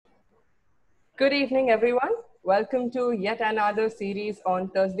Good evening, everyone. Welcome to yet another series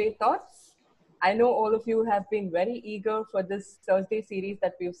on Thursday Thoughts. I know all of you have been very eager for this Thursday series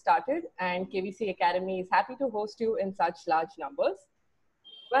that we've started, and KVC Academy is happy to host you in such large numbers.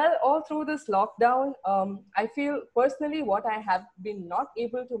 Well, all through this lockdown, I feel personally what I have been not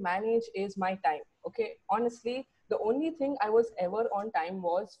able to manage is my time. Okay, honestly, the only thing I was ever on time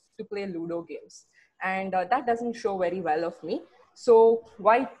was to play Ludo games, and that doesn't show very well of me. So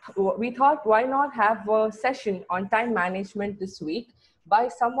we thought why not have a session on time management this week by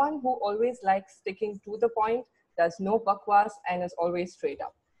someone who always likes sticking to the point, does no bakwas, and is always straight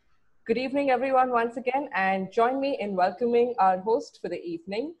up. Good evening, everyone, once again, and join me in welcoming our host for the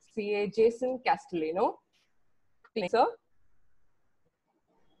evening, CA Jason Castellino. Sir.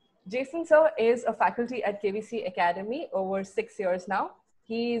 Jason, sir, is a faculty at KVC Academy over 6 years now.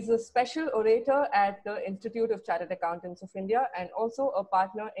 He is a special orator at the Institute of Chartered Accountants of India and also a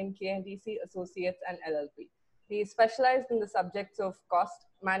partner in KNDC Associates and LLP. He is specialized in the subjects of cost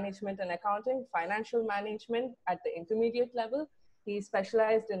management and accounting, financial management at the intermediate level. He is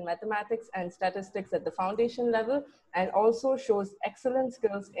specialized in mathematics and statistics at the foundation level and also shows excellent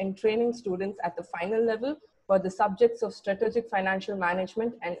skills in training students at the final level for the subjects of strategic financial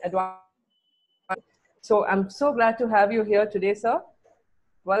management and advanced. So I'm so glad to have you here today, sir.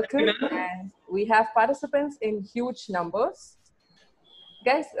 Welcome. And we have participants in huge numbers.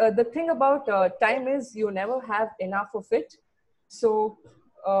 Guys, the thing about time is you never have enough of it. So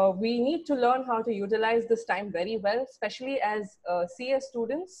we need to learn how to utilize this time very well, especially as CA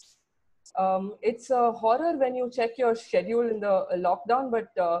students. It's a horror when you check your schedule in the lockdown, but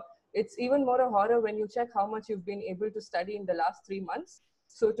it's even more a horror when you check how much you've been able to study in the last 3 months.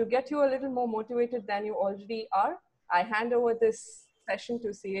 So to get you a little more motivated than you already are, I hand over this session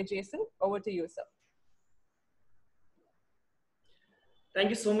to CA Jason. Over to you, sir. Thank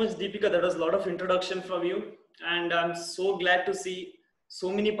you so much, Deepika. That was a lot of introduction from you. And I'm so glad to see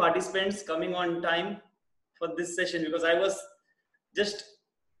so many participants coming on time for this session, because I was just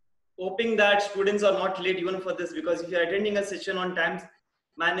hoping that students are not late even for this, because if you're attending a session on time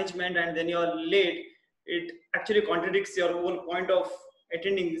management and then you're late, it actually contradicts your whole point of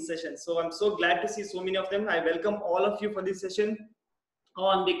attending this session. So I'm so glad to see so many of them. I welcome all of you for this session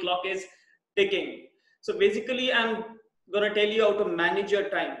on The Clock is Ticking. So basically, I'm going to tell you how to manage your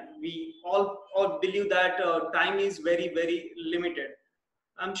time. We all believe that time is very, very limited.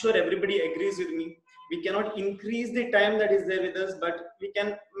 I'm sure everybody agrees with me. We cannot increase the time that is there with us, but we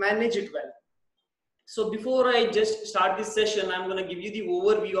can manage it well. So before I just start this session, I'm going to give you the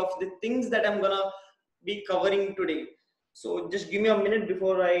overview of the things that I'm going to be covering today. So just give me a minute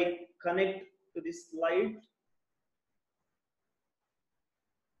before I connect to this slide.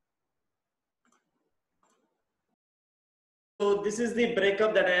 So this is the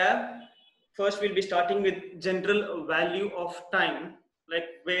breakup that I have. First, we'll be starting with general value of time, like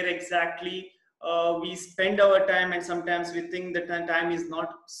where exactly we spend our time, and sometimes we think that time is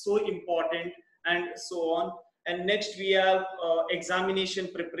not so important, and so on. And next we have examination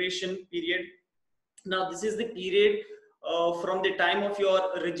preparation period. Now this is the period from the time of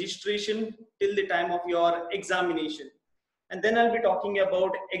your registration till the time of your examination. And then I'll be talking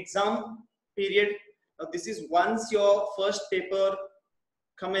about exam period. Now this is once your first paper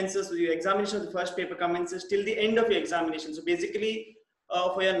commences, with your examination of the first paper commences till the end of your examination. So basically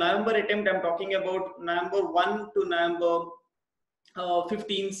for your November attempt, I'm talking about November 1 to November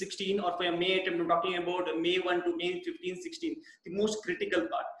 15, 16, or for your May attempt, I'm talking about May 1 to May 15, 16, the most critical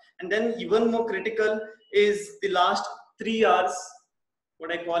part. And then even more critical is the last 3 hours,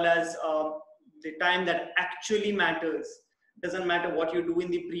 what I call as the time that actually matters. Doesn't matter what you do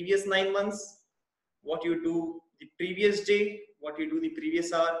in the previous 9 months, what you do the previous day, what you do the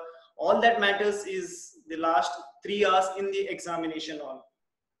previous hour. All that matters is the last 3 hours in the examination hall.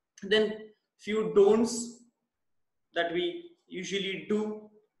 Then few don'ts that we usually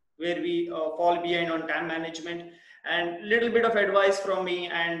do where we fall behind on time management, and little bit of advice from me,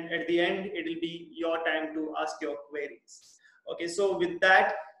 and at the end it will be your time to ask your queries. Okay, so with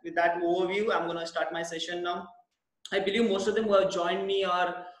that overview, I'm going to start my session now. I believe most of them who have joined me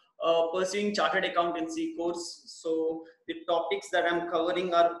are pursuing chartered accountancy course. So the topics that I'm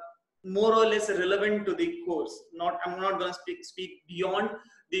covering are more or less relevant to the course. I'm not going to speak beyond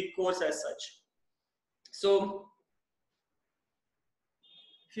the course as such. So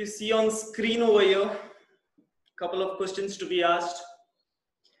if you see on screen over here, couple of questions to be asked.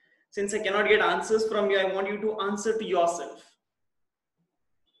 Since I cannot get answers from you, I want you to answer to yourself.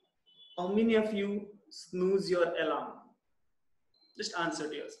 How many of you snooze your alarm? Just answer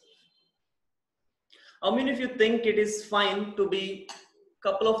to yourself. How many of you think it is fine to be a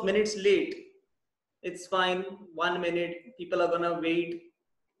couple of minutes late It's fine. 1 minute, people are gonna wait.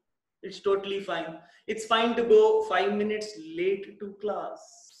 It's totally fine. It's fine to go 5 minutes late to class.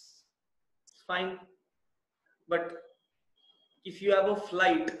 It's fine. But if you have a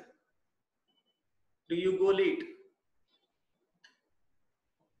flight, do you go late?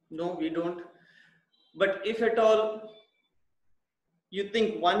 No, we don't. But if at all you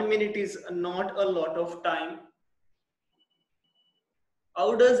think 1 minute is not a lot of time,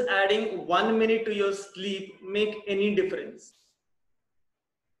 how does adding 1 minute to your sleep make any difference?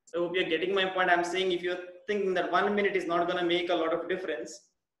 I hope you're getting my point. I'm saying if you're thinking that 1 minute is not going to make a lot of difference,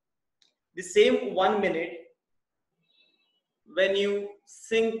 the same 1 minute, when you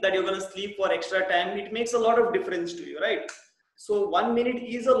think that you're going to sleep for extra time, it makes a lot of difference to you, right? So 1 minute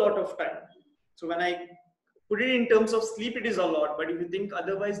is a lot of time. So when I put it in terms of sleep, it is a lot. But if you think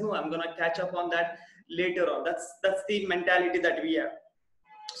otherwise, no, I'm going to catch up on that later on. That's the mentality that we have.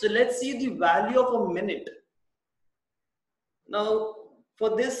 So let's see the value of a minute. Now,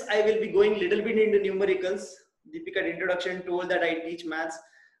 for this, I will be going a little bit into numericals. Deepika introduction told that I teach maths.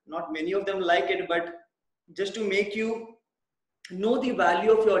 Not many of them like it, but just to make you know the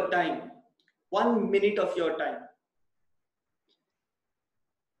value of your time, 1 minute of your time.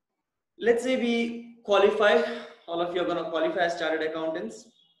 Let's say we qualify, all of you are going to qualify as chartered accountants.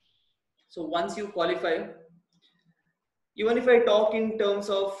 So once you qualify, even if I talk in terms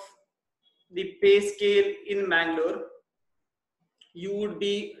of the pay scale in Mangalore, you would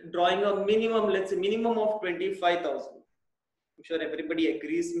be drawing a minimum, let's say minimum of 25,000. I'm sure everybody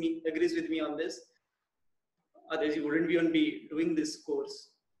agrees with me on this. Otherwise, you wouldn't even be doing this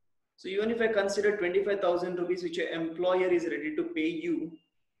course. So even if I consider 25,000 rupees, which your employer is ready to pay you,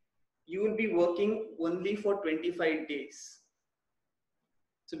 you will be working only for 25 days.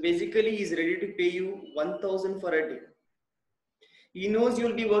 So basically, he's ready to pay you 1,000 for a day. He knows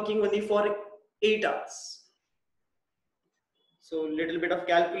you'll be working only for 8 hours. So little bit of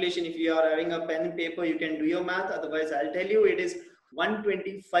calculation. If you are having a pen and paper, you can do your math. Otherwise, I'll tell you it is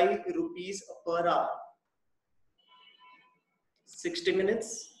 125 rupees per hour. 60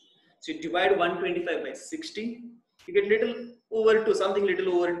 minutes. So you divide 125 by 60. You get little over 2, something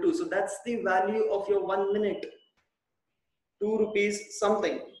little over 2. So that's the value of your 1 minute. 2 rupees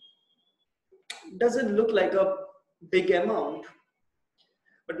something. Doesn't look like a big amount.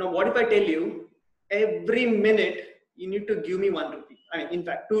 But now what if I tell you every minute you need to give me 1 rupee? I mean, in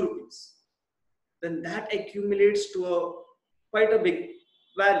fact, 2 rupees. Then that accumulates to quite a big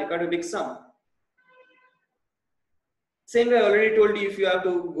value, quite a big sum. Same way I already told you, if you have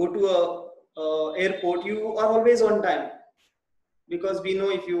to go to a airport, you are always on time. Because we know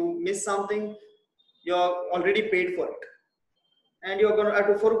if you miss something, you're already paid for it. And you're going to have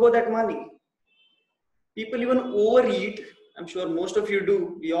to forgo that money. People even overeat. I'm sure most of you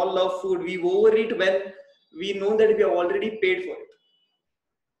do. We all love food. We overeat when we know that we have already paid for it.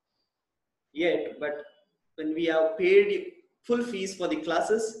 Yet, but when we have paid full fees for the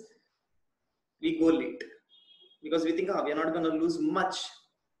classes, we go late. Because we think, we are not going to lose much.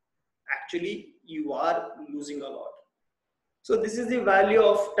 Actually, you are losing a lot. So this is the value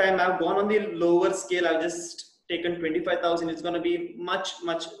of time. I've gone on the lower scale. I've just taken 25,000. It's going to be much,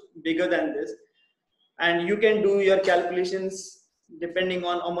 much bigger than this. And you can do your calculations depending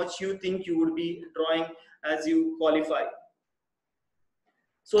on how much you think you would be drawing as you qualify.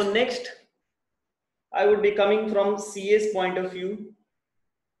 So next, I would be coming from CA's point of view.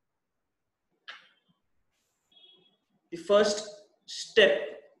 The first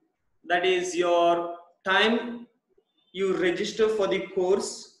step, that is your time you register for the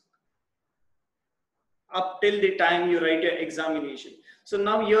course up till the time you write your examination. So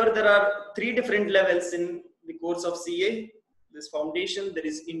now here there are 3 different levels in the course of CA. There's foundation, there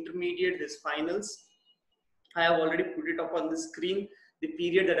is intermediate, there's finals. I have already put it up on the screen, the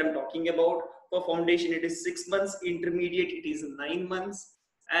period that I'm talking about. For foundation, it is 6 months, intermediate, it is 9 months,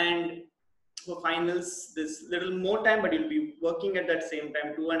 and for finals, there's little more time, but you'll be working at that same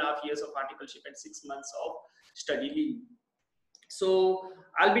time, 2.5 years of articleship and 6 months of study leave. So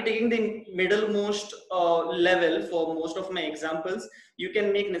I'll be taking the middlemost level for most of my examples. You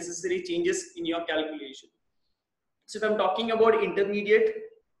can make necessary changes in your calculation. So if I'm talking about intermediate,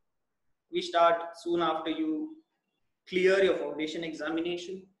 we start soon after you clear your foundation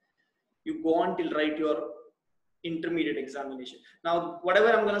examination. You go on till write your intermediate examination. Now,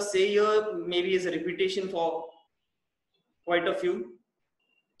 whatever I'm going to say here maybe is a repetition for quite a few,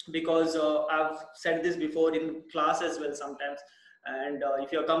 because I've said this before in class as well sometimes. And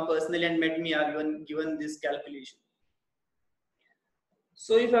if you have come personally and met me, I've even given this calculation.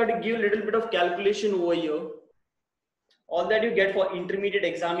 So if I have to give a little bit of calculation over here, all that you get for intermediate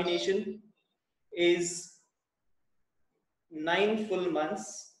examination, is 9 full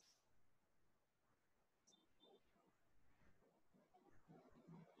months.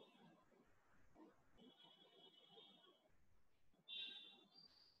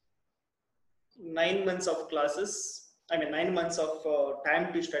 Nine months of classes, 9 months of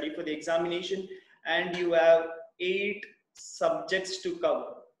time to study for the examination, and you have 8 subjects to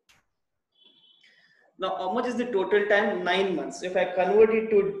cover. Now, how much is the total time? 9 months. If I convert it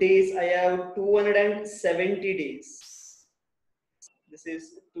to days, I have 270 days. This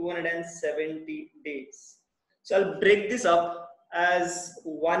is 270 days. So I'll break this up as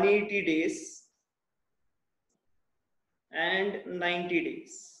 180 days and 90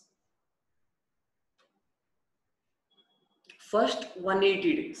 days. First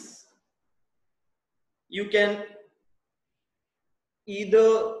 180 days, you can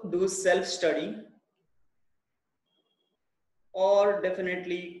either do self-study or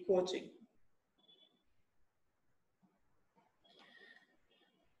definitely coaching.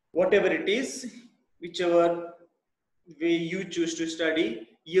 Whatever it is, whichever way you choose to study,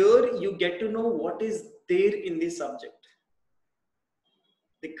 here you get to know what is there in the subject,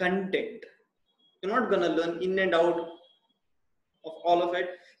 the content. You're not going to learn in and out of all of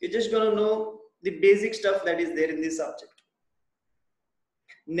it. You're just going to know the basic stuff that is there in the subject.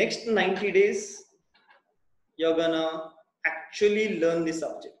 Next 90 days, you're going to actually learn the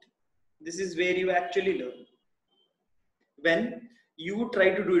subject. This is where you actually learn. When you try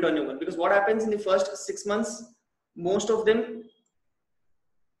to do it on your own, because what happens in the first 6 months, most of them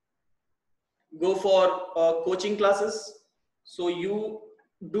go for coaching classes. So you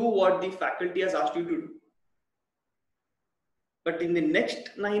do what the faculty has asked you to do. But in the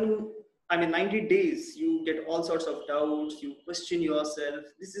next 90 days, you get all sorts of doubts, you question yourself.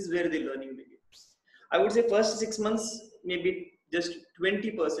 This is where the learning begins. I would say first 6 months, maybe just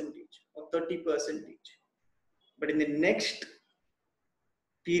 20% or 30%. But in the next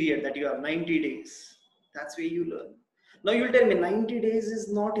period that you have 90 days, that's where you learn. Now you'll tell me 90 days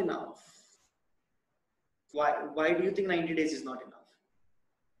is not enough. Why do you think 90 days is not enough?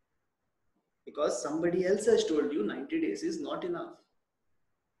 Because somebody else has told you 90 days is not enough.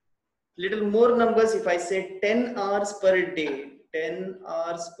 Little more numbers, if I say 10 hours per day, 10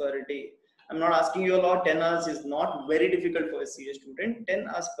 hours per day. I'm not asking you a lot, 10 hours is not very difficult for a CA student, 10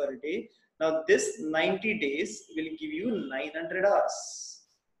 hours per day. Now this 90 days will give you 900 hours.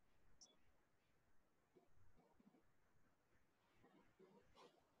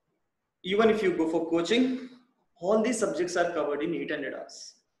 Even if you go for coaching, all these subjects are covered in 800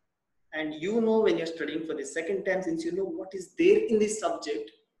 hours. And you know when you're studying for the second time, since you know what is there in this subject,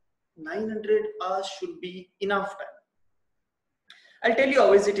 900 hours should be enough time. I'll tell you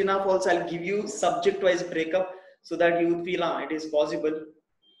how is it enough also. I'll give you subject-wise breakup so that you feel it is possible.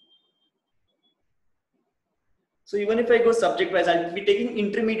 So even if I go subject-wise, I'll be taking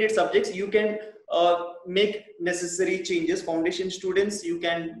intermediate subjects. You can make necessary changes. Foundation students, you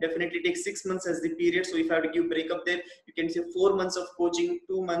can definitely take 6 months as the period. So if I have to give breakup there, you can say 4 months of coaching,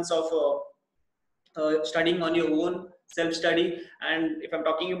 2 months of studying on your own, self-study. And if I'm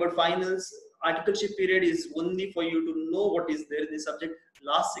talking about finals, articleship period is only for you to know what is there in the subject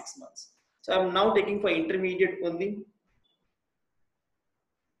last 6 months. So I'm now taking for intermediate only.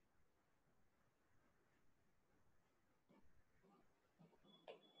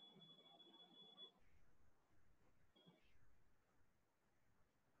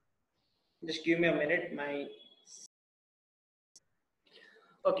 Just give me a minute.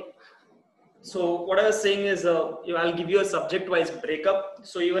 Okay. So what I was saying is, I'll give you a subject-wise breakup.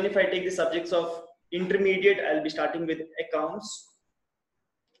 So even if I take the subjects of intermediate, I'll be starting with accounts.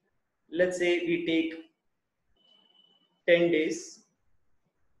 Let's say we take 10 days.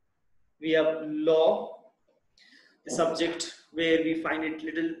 We have law, the subject where we find it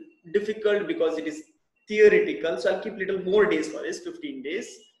little difficult because it is theoretical. So I'll keep little more days for this, 15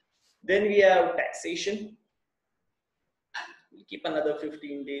 days. Then we have taxation. We'll keep another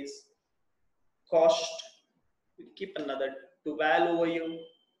 15 days. Cost, we'll keep another 12 over here.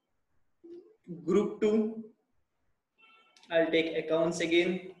 Group 2, I'll take accounts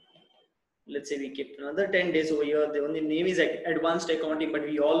again. Let's say we keep another 10 days over here. The only name is advanced accounting, but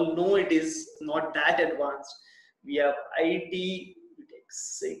we all know it is not that advanced. We have IT, we take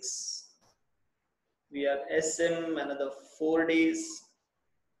 6. We have SM, another 4 days.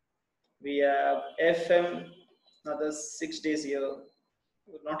 We have FM, another 6 days here.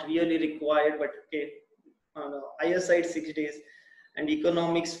 Not really required, but okay. On the higher side, 6 days. And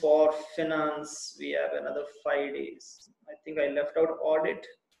economics for finance, we have another 5 days. I think I left out audit.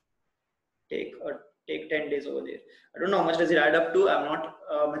 Take a Take 10 days over there. I don't know how much does it add up to. I'm not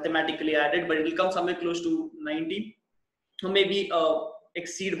mathematically added, but it will come somewhere close to 90, or maybe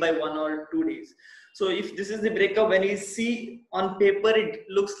exceed by 1 or 2 days. So if this is the breakup, when you see on paper, it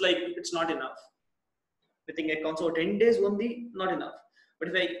looks like it's not enough. I think accounts for 10 days only, not enough. But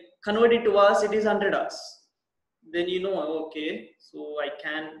if I convert it to hours, it is 100 hours. Then you know, okay, so I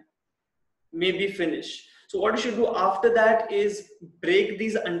can maybe finish. So what you should do after that is break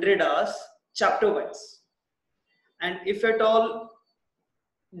these 100 hours chapter wise. And if at all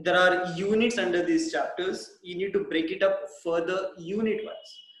there are units under these chapters, you need to break it up further unit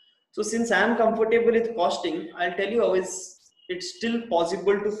wise. So since I am comfortable with costing, I'll tell you how is it's still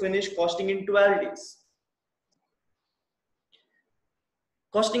possible to finish costing in 12 days.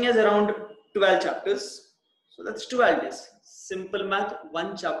 Costing has around 12 chapters. So that's 12 days. Simple math,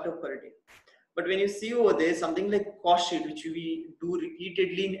 1 chapter per day. But when you see over there something like cost sheet, which we do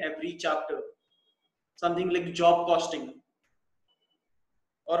repeatedly in every chapter, something like job costing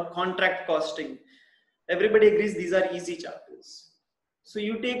or contract costing, everybody agrees these are easy chapters. So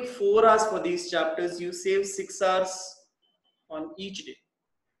you take 4 hours for these chapters, you save 6 hours on each day.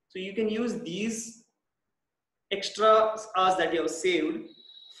 So you can use these extra hours that you have saved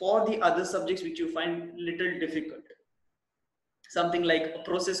for the other subjects which you find little difficult. Something like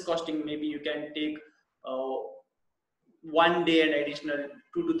process costing, maybe you can take 1 day and additional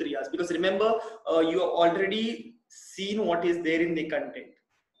 2 to 3 hours, because remember you have already seen what is there in the content.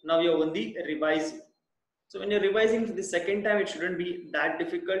 Now you are only revising. So when you're revising for the second time, it shouldn't be that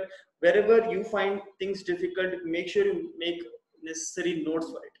difficult. Wherever you find things difficult, make sure you make necessary notes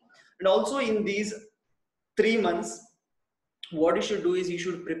for it. And also in these 3 months, what you should do is you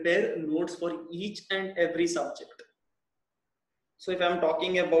should prepare notes for each and every subject. So if I'm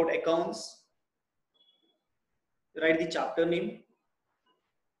talking about accounts, write the chapter name.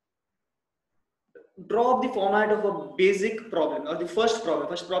 Draw up the format of a basic problem, or the first problem.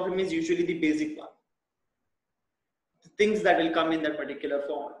 First problem is usually the basic one. The things that will come in that particular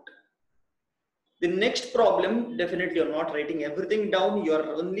format. The next problem, definitely you're not writing everything down,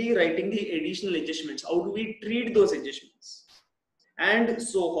 you're only writing the additional adjustments. How do we treat those adjustments? And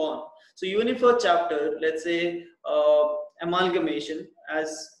so on. So even if a chapter, let's say amalgamation,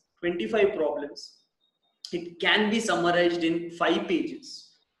 has 25 problems, it can be summarized in 5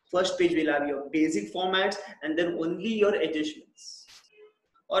 pages. First page will have your basic formats and then only your adjustments.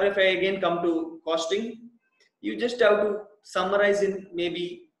 Or if I again come to costing, you just have to summarize in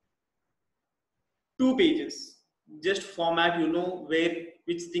maybe 2 pages. Just format, you know, where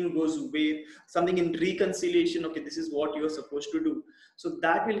which thing goes where, something in reconciliation, okay, this is what you're supposed to do. So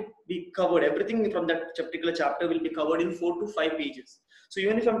that will be covered. Everything from that particular chapter will be covered in 4 to 5 pages. So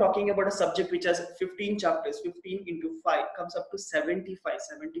even if I'm talking about a subject which has 15 chapters, 15 into 5 comes up to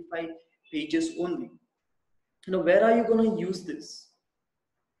 75 pages only. Now, where are you going to use this?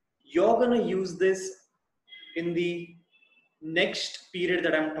 You're going to use this in the next period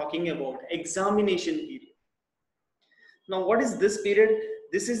that I'm talking about, examination period. Now, what is this period?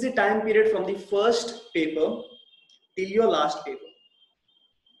 This is the time period from the first paper till your last paper.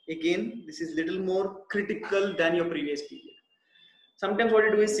 Again, this is little more critical than your previous period. Sometimes what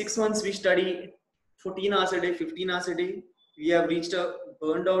we do is 6 months we study 14 hours a day, 15 hours a day. We have reached a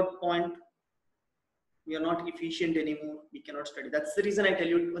burned out point. We are not efficient anymore. We cannot study. That's the reason I tell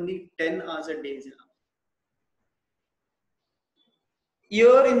you only 10 hours a day is enough.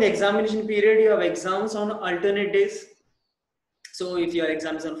 Here in the examination period, you have exams on alternate days. So if your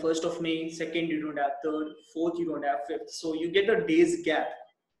exam is on 1st of May, 2nd you don't have 3rd, 4th you don't have 5th. So you get a day's gap.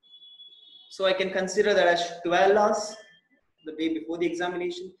 So I can consider that as 12 hours the day before the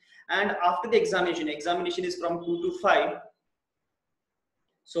examination. And after the examination is from 2 to 5.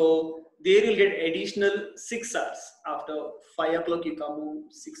 So there you'll get additional 6 hours. After 5 o'clock you come home,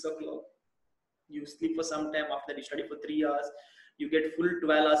 6 o'clock. You sleep for some time, after that you study for 3 hours. You get full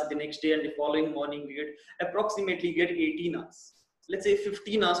 12 hours the next day, and the following morning you get approximately 18 hours. Let's say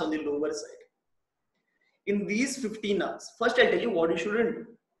 15 hours on the lower side. In these 15 hours, first I'll tell you what you shouldn't do.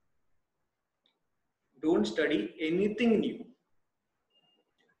 Don't study anything new.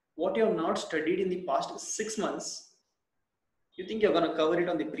 What you have not studied in the past 6 months, you think you're going to cover it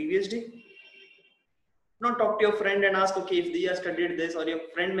on the previous day? Not talk to your friend and ask, okay, if they have studied this, or your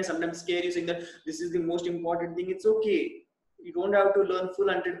friend may sometimes scare you saying that this is the most important thing. It's okay. You don't have to learn full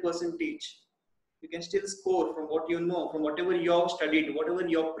 100%. You can still score from what you know, from whatever you have studied, whatever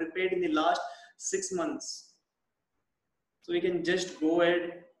you have prepared in the last 6 months. So you can just go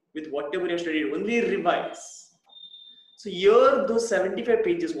ahead with whatever you have studied, only revise. So here, those 75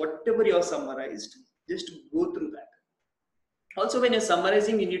 pages, whatever you have summarized, just go through that. Also, when you're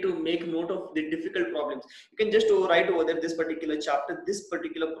summarizing, you need to make note of the difficult problems. You can just write over there, this particular chapter, this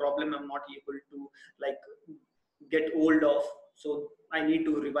particular problem I'm not able to like get hold of, so I need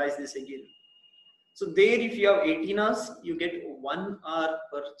to revise this again. So there, if you have 18 hours, you get 1 hour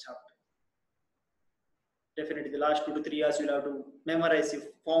per chapter. Definitely the last 2 to 3 hours you'll have to memorize your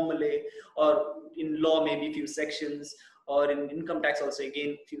formulae, or in law maybe few sections, or in income tax also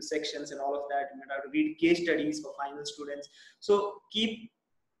again few sections and all of that. You might have to read case studies for final students. So keep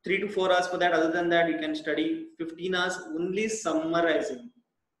 3 to 4 hours for that. Other than that, you can study 15 hours only summarizing.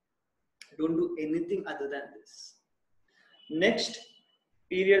 Don't do anything other than this. Next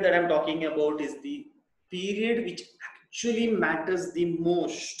period that I'm talking about is the period which actually matters the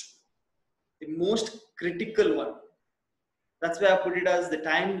most critical one. That's why I put it as the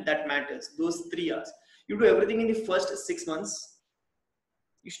time that matters, those 3 hours. You do everything in the first 6 months.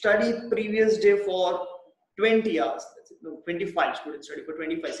 You study previous day for 20 hours. No, 25 students study for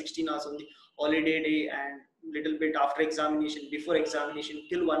 25, 16 hours on the holiday day, and little bit after examination, before examination,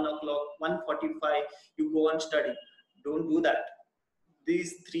 till 1 o'clock, 1:45, you go and study. Don't do that.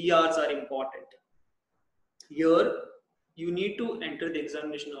 These 3 hours are important. Here, you need to enter the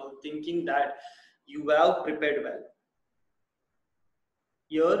examination hall thinking that you have prepared well.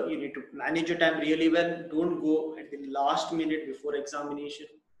 Here, you need to manage your time really well. Don't go at the last minute before examination.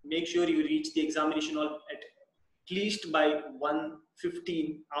 Make sure you reach the examination hall at least by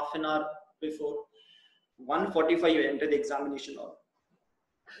 1:15, half an hour before. 1:45, you enter the examination hall.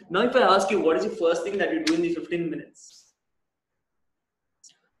 Now, if I ask you, what is the first thing that you do in the 15 minutes?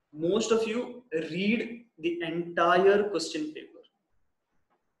 Most of you read the entire question paper.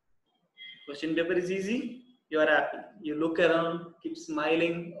 Question paper is easy, you are happy. You look around, keep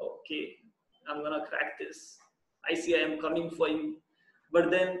smiling. Okay, I'm gonna crack this. I see I am coming for you. But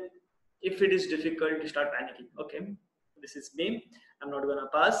then, if it is difficult, you start panicking. Okay, this is me. I'm not gonna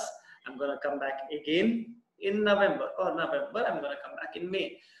pass. I'm gonna come back again in November, or November, I'm gonna come back in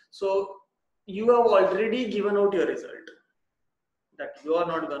May. So, you have already given out your result that you are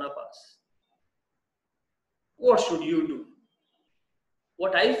not gonna pass. What should you do?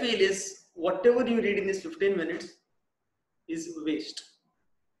 What I feel is, whatever you read in this 15 minutes is waste.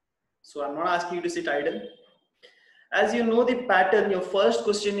 So I'm not asking you to sit idle. As you know the pattern, your first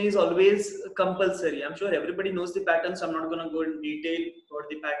question is always compulsory. I'm sure everybody knows the pattern, so I'm not going to go in detail about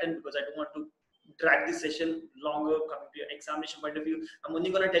the pattern because I don't want to drag this session longer coming to your examination point of view. I'm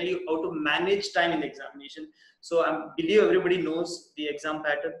only going to tell you how to manage time in the examination. So I believe everybody knows the exam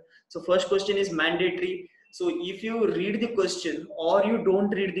pattern. So first question is mandatory. So if you read the question or you don't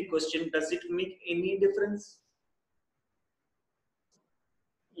read the question, does it make any difference?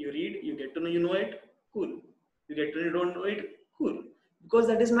 You read, you get to know you know it, cool. You get to know you don't know it, cool. Because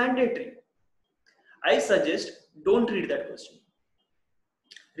that is mandatory. I suggest don't read that question.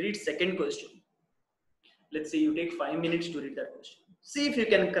 Read second question. Let's say you take 5 minutes to read that question. See if you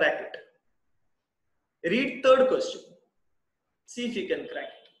can crack it. Read third question. See if you can crack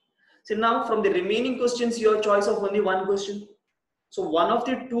it. So now from the remaining questions, you have choice of only one question. So one of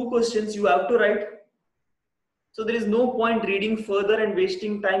the two questions you have to write. So there is no point reading further and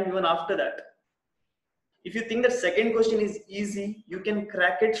wasting time even after that. If you think that second question is easy, you can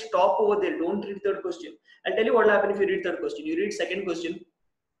crack it, stop over there, don't read third question. I'll tell you what will happen if you read third question. You read second question,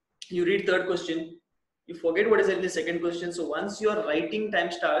 you read third question, you forget what is in the second question. So once your writing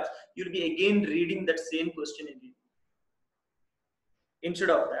time starts, you'll be again reading that same question again. Instead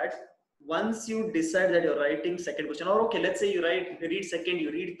of that, once you decide that you're writing second question, or okay, let's say you read second,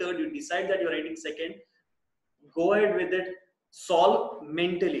 you read third, you decide that you're writing second, go ahead with it. Solve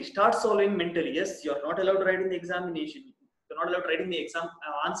mentally. Start solving mentally. Yes, you're not allowed to write in the examination. You're not allowed to write in the exam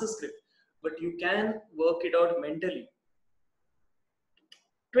answer script, but you can work it out mentally.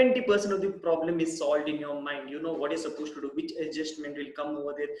 20% of the problem is solved in your mind. You know what you're supposed to do, which adjustment will come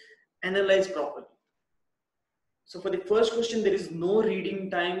over there. Analyze properly. So for the first question, there is no reading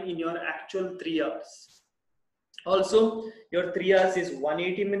time in your actual 3 hours. Also, your 3 hours is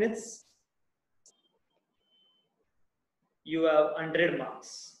 180 minutes. You have 100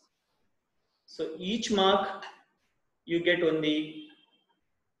 marks. So each mark you get only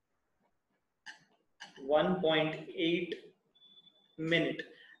 1.8 minute,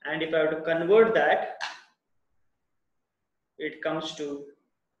 and if I have to convert that, it comes to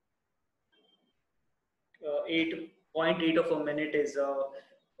 8.8 of a minute is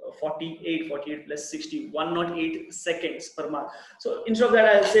 48 plus 60, 108 seconds per mark. So instead of that,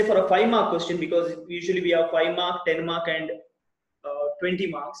 I'll say for a 5-mark question, because usually we have 5 mark, 10 mark and 20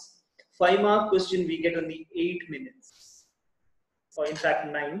 marks. 5-mark question we get only 8 minutes, or in fact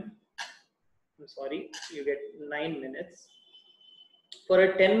 9. I'm sorry, you get 9 minutes. For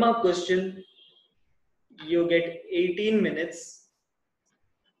a 10 mark question, you get 18 minutes,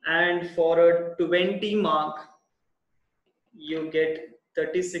 and for a 20 mark, you get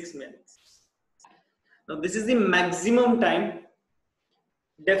 36 minutes. Now, this is the maximum time.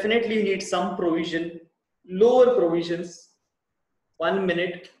 Definitely you need some provision, lower provisions, 1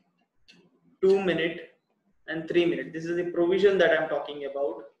 minute, 2 minute, and 3 minutes. This is the provision that I'm talking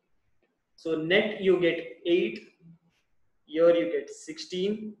about. So net you get 8, here you get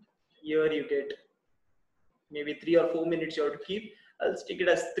 16, here you get maybe 3 or 4 minutes you have to keep. I'll stick it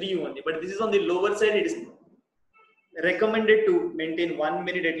as 3 only, but this is on the lower side. It is recommended to maintain 1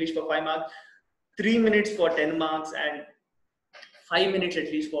 minute at least for 5 marks, 3 minutes for 10 marks, and 5 minutes at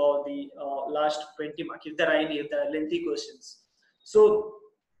least for the last 20 marks if there are any, if there are lengthy questions. So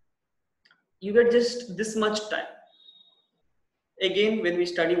you get just this much time. Again, when we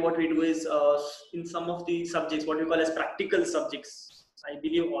study, what we do is in some of the subjects, what we call as practical subjects. I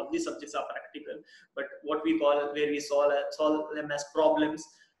believe all these subjects are practical, but what we call where we solve them as problems,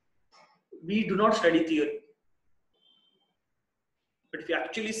 we do not study theory. But if you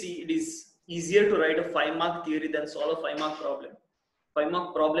actually see, it is easier to write a 5 mark theory than solve a 5 mark problem. 5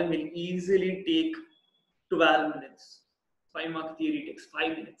 mark problem will easily take 12 minutes. 5 mark theory takes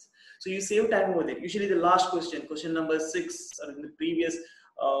 5 minutes. So you save time over there. Usually the last question, question number 6, or in the previous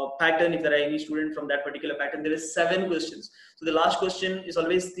pattern, if there are any student from that particular pattern, there is 7 questions. So the last question is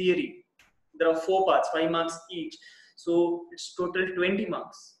always theory. There are 4 parts, 5 marks each. So it's total 20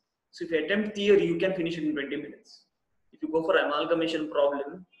 marks. So if you attempt theory, you can finish it in 20 minutes. If you go for amalgamation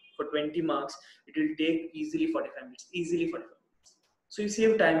problem for 20 marks, it will take easily 45 minutes. Easily 45 minutes. So you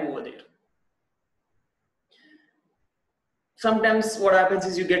save time over there. Sometimes what happens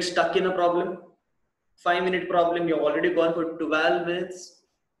is you get stuck in a problem. 5-minute problem, you've already gone for 12 minutes.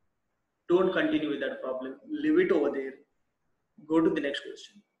 Don't continue with that problem. Leave it over there. Go to the next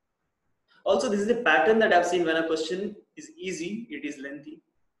question. Also, this is a pattern that I've seen. When a question is easy, it is lengthy.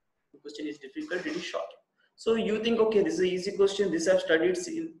 The question is difficult, it is short. So you think, okay, this is an easy question. This I've studied.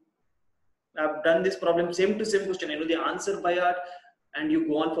 I've done this problem, same to same question. I know the answer by heart, and you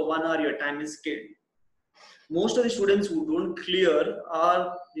go on for 1 hour, your time is killed. Most of the students who don't clear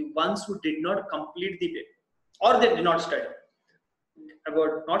are the ones who did not complete the paper, or they did not study.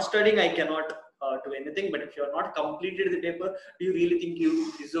 About not studying, I cannot do anything, but if you are not completed the paper, do you really think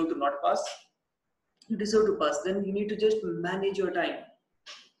you deserve to not pass? You deserve to pass, then you need to just manage your time.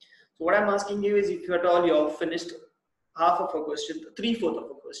 So what I'm asking you is, if you at all you have finished half of a question, 3/4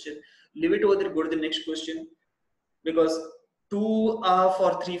 of a question, leave it over there, go to the next question, because 2 half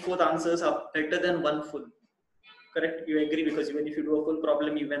or 3/4 answers are better than 1 full. Correct? You agree? Because even if you do a full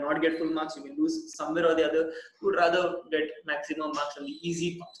problem, you may not get full marks, you may lose somewhere or the other. You would rather get maximum marks on the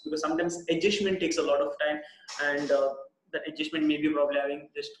easy parts, because sometimes adjustment takes a lot of time, and that adjustment may be probably having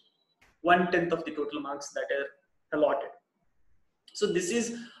just 1/10 of the total marks that are allotted. So this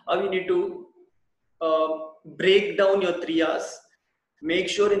is how you need to break down your 3 hours. Make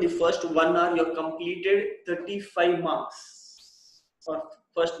sure in the first 1 hour you have completed 35 marks. Or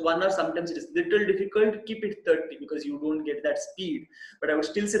first 1 hour, sometimes it is little difficult, keep it 30 because you don't get that speed. But I would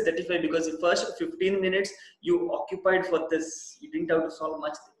still say 35, because the first 15 minutes you occupied for this, you didn't have to solve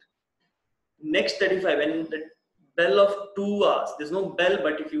much. Next 35, when the bell of 2 hours, there's no bell,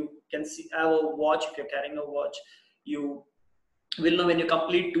 but if you can see, have a watch, if you're carrying a watch, you will know when you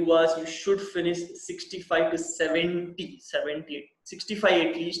complete 2 hours, you should finish 65 to 70, 65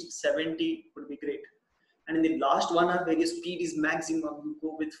 at least, 70 would be great. And in the last 1 hour, where your speed is maximum, you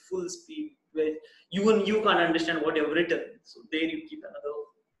go with full speed, where you can't understand what you've written. So there you keep another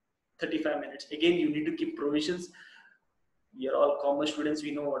 35 minutes. Again, you need to keep provisions. We are all commerce students,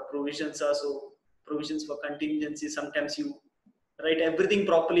 we know what provisions are. So provisions for contingency, sometimes you write everything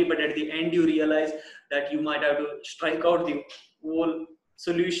properly, but at the end you realize that you might have to strike out the whole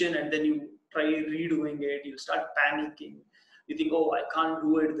solution, and then you try redoing it, you start panicking. You think, oh, I can't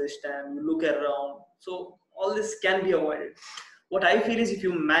do it this time. You look around. So all this can be avoided. What I feel is, if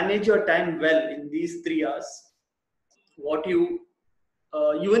you manage your time well in these 3 hours, what you,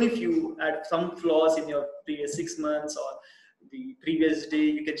 even if you had some flaws in your previous 6 months or the previous day,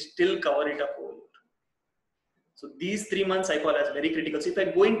 you can still cover it up over. So these 3 months I call as very critical. So if I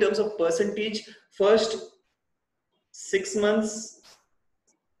go in terms of percentage, first 6 months,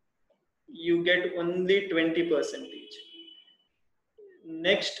 you get only 20%.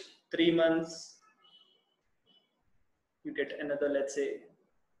 Next 3 months, you get another, let's say,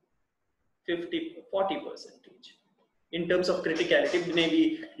 40%. In terms of criticality,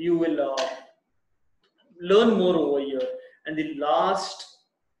 maybe you will learn more over here. And the last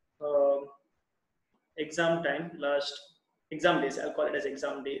exam time, last exam days, I'll call it as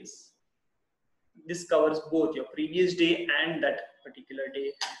exam days. This covers both your previous day and that particular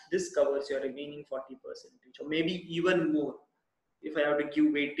day. This covers your remaining 40%, or maybe even more if I have to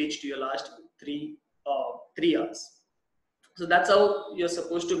give weightage to your last 3 hours. So that's how you're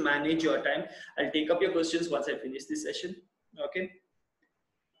supposed to manage your time. I'll take up your questions once I finish this session. Okay.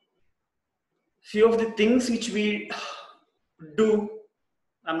 Few of the things which we do,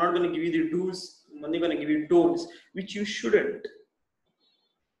 I'm not going to give you the do's, I'm only going to give you don'ts, which you shouldn't.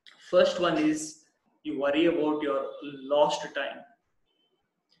 First one is you worry about your lost time.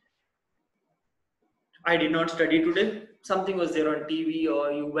 I did not study today. Something was there on TV,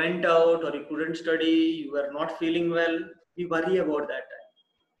 or you went out, or you couldn't study, you were not feeling well. We worry about that time.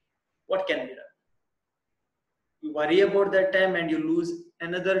 What can be done? You worry about that time and you lose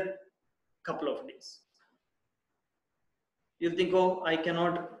another couple of days. You think, oh, I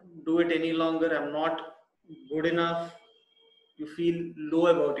cannot do it any longer. I'm not good enough. You feel low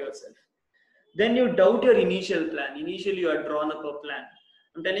about yourself. Then you doubt your initial plan. Initially, you had drawn up a plan.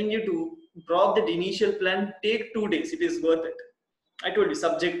 I'm telling you to drop that initial plan. Take 2 days. It is worth it. I told you,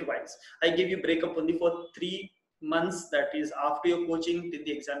 subject wise. I give you breakup only for 3 months. That is after your coaching till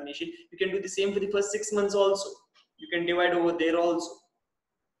the examination. You can do the same for the first 6 months also. You can divide over there also.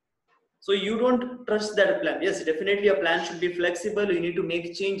 So you don't trust that plan. Yes, definitely a plan should be flexible. You need to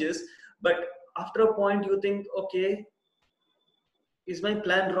make changes. But after a point, you think, okay, is my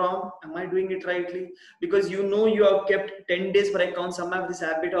plan wrong? Am I doing it rightly? Because you know you have kept 10 days for accounts. Some have this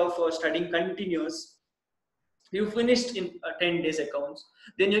habit of studying continuous. You finished in 10 days accounts.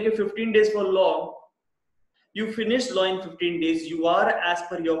 Then you get 15 days for law. You finished law in 15 days. You are as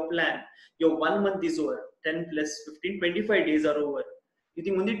per your plan. Your 1 month is over. 10 plus 15, 25 days are over. You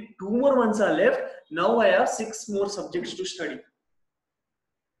think only 2 more months are left. Now I have 6 more subjects to study.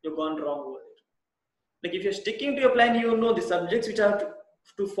 You've gone wrong over there. Like if you're sticking to your plan, you know the subjects which I have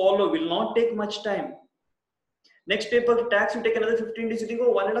to follow will not take much time. Next paper, tax, you take another 15 days. You think,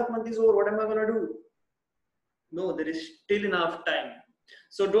 oh, 1.5 months is over. What am I going to do? No, there is still enough time.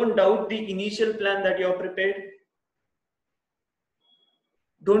 So don't doubt the initial plan that you have prepared.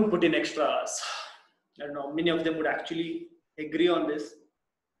 Don't put in extra hours. I don't know, many of them would actually agree on this.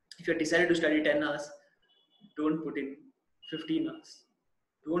 If you decided to study 10 hours, don't put in 15 hours.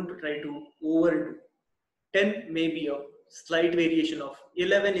 Don't try to overdo. 10 may be a slight variation of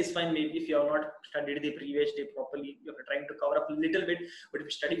 11 is fine. Maybe if you have not studied the previous day properly, you're trying to cover up a little bit. But if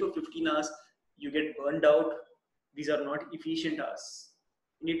you study for 15 hours, you get burned out. These are not efficient hours.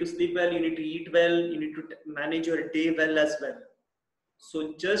 You need to sleep well, you need to eat well, you need to manage your day well as well.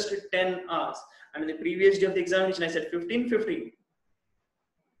 So just 10 hours. And in the previous day of the examination, I said 15, 15.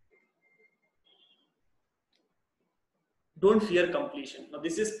 Don't fear completion. Now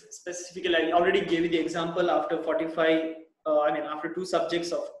this is specifically, I already gave you the example after 45, after 2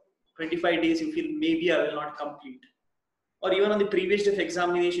 subjects of 25 days, you feel maybe I will not complete. Or even on the previous day of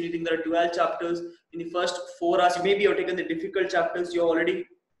examination, you think there are 12 chapters. In the first 4 hours, maybe you've taken the difficult chapters, you've already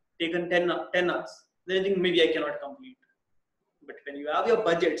taken 10 hours. Then you think maybe I cannot complete. But when you have your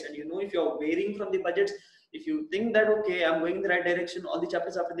budgets and you know if you're varying from the budgets, if you think that, okay, I'm going in the right direction, all the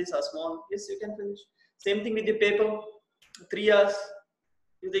chapters after this are small, yes, you can finish. Same thing with the paper, 3 hours,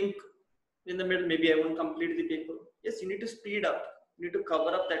 you think in the middle, maybe I won't complete the paper. Yes, you need to speed up. You need to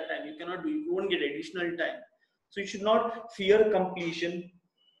cover up that time. You cannot do, you won't get additional time. So you should not fear completion.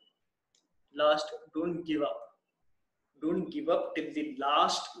 Last, don't give up. Don't give up till the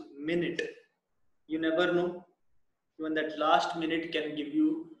last minute. You never know. Even that last minute can give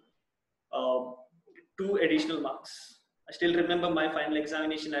you 2 additional marks. I still remember my final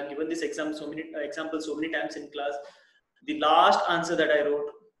examination. I've given this example so many times in class. The last answer that I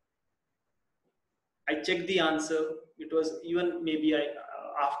wrote, I checked the answer. It was even maybe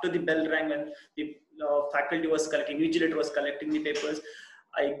after the bell rang when the faculty was collecting, vigilator was collecting the papers.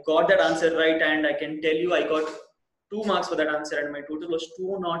 I got that answer right, and I can tell you I got 2 marks for that answer, and my total was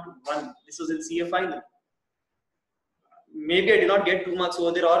 201. This was in CA final. Maybe I did not get 2 marks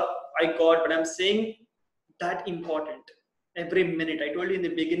over there, or I got, but I'm saying that important. Every minute. I told you in the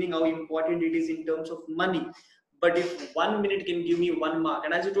beginning how important it is in terms of money. But if 1 minute can give me 1 mark,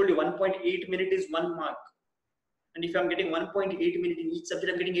 and as I told you, 1.8 minute is 1 mark. And if I'm getting 1.8 minute in each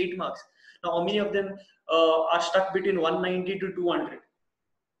subject, I'm getting 8 marks. Now, how many of them are stuck between 190 to 200?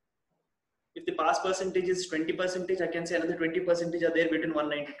 If the pass percentage is 20%, I can say another 20% are there between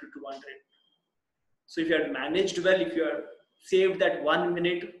 190 to 200. So if you had managed well, if you had saved that 1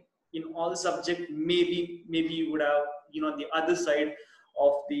 minute in all the subject, maybe you would have, on the other side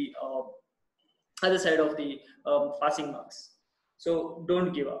of the passing marks. So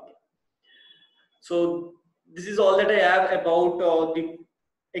don't give up. So This is all that I have about the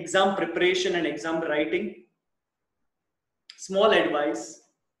exam preparation and exam writing. Small advice,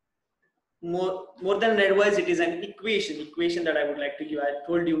 more than an advice, it is an equation that I would like to give. I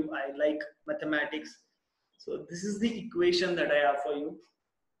told you I like mathematics. So this is the equation that I have for you.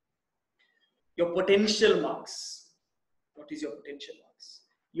 Your potential marks. What is your potential marks?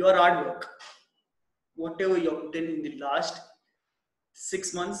 Your hard work. Whatever you have put in the last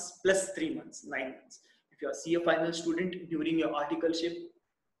 6 months plus 3 months, 9 months. If you are a CA final student during your articleship,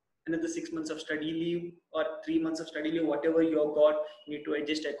 another 6 months of study leave or 3 months of study leave, whatever you have got, you need to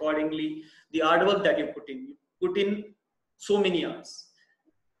adjust accordingly. The hard work that you put in so many hours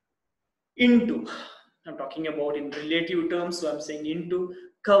into, I'm talking about in relative terms, so I'm saying into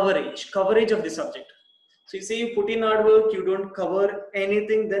coverage of the subject. So you say you put in hard work, you don't cover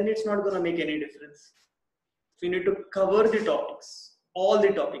anything, then it's not going to make any difference. So you need to cover the topics, all the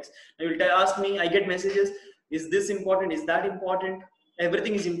topics. Now you'll ask me, I get messages, is this important, is that important?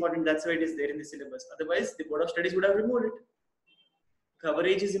 Everything is important, that's why it is there in the syllabus. Otherwise, the Board of Studies would have removed it.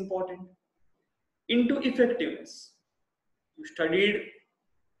 Coverage is important. Into effectiveness. You studied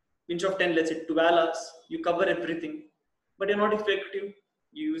pinch of 10, let's say 12 hours, you cover everything, but you're not effective.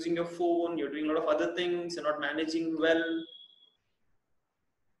 You're using your phone, you're doing a lot of other things, you're not managing well.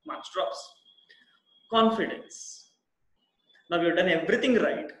 Marks drops. Confidence. Now you've done everything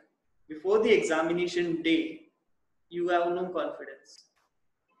right. Before the examination day, you have no confidence.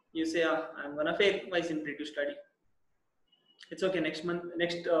 You say, I'm gonna fail. Why simply to study? It's okay. Next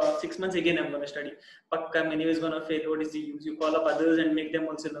 6 months again, I'm gonna study. Pakka, I'm anyways gonna fail. What is the use? You call up others and make them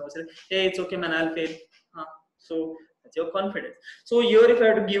also nervous. Hey, it's okay, man. I'll fail. So that's your confidence. So here, if I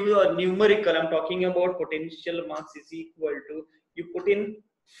have to give you a numerical, I'm talking about potential marks is equal to you put in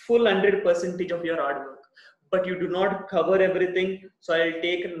full 100% of your hard work, but you do not cover everything. So I'll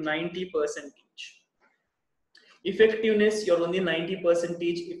take 90%. Effectiveness, you're only 90%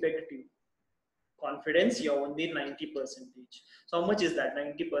 effective. Confidence, you're only 90%. So how much is that?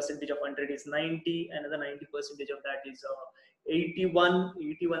 90% of 100 is 90. Another 90% of that is 81.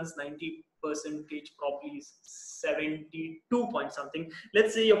 81's 90% probably is 72 point something.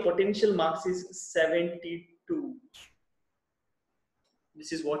 Let's say your potential marks is 72.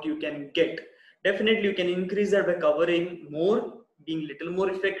 This is what you can get. Definitely you can increase that by covering more, being little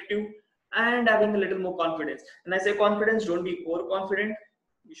more effective, and having a little more confidence. And I say confidence, don't be overconfident.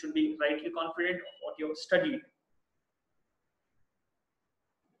 You should be rightly confident of what you have studied.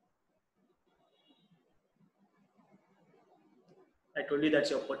 I told you that's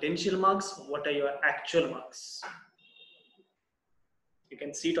your potential marks. What are your actual marks? You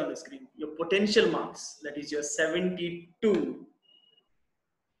can see it on the screen. Your potential marks, that is your 72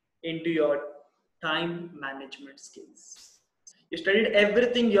 into your time management skills. You studied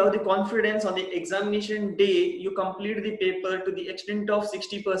everything, you have the confidence on the examination day, you complete the paper to the extent of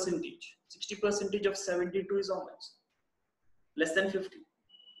 60%. 60% of 72 is how much? Less than 50.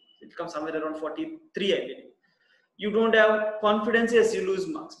 It comes somewhere around 43, I believe. You don't have confidence, yes, you lose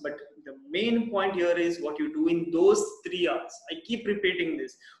marks. But the main point here is what you do in those 3 hours. I keep repeating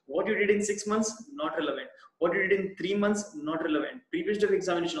this. What you did in 6 months, not relevant. What you did in 3 months, not relevant. Previous day of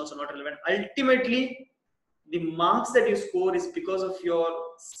examination also not relevant. Ultimately, the marks that you score is because of your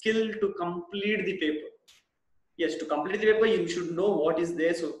skill to complete the paper. Yes, to complete the paper, you should know what is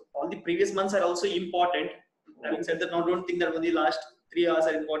there. So all the previous months are also important. Having said that, now don't think that only last 3 hours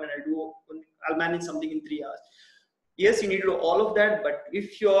are important. I'll manage something in 3 hours. Yes, you need to do all of that. But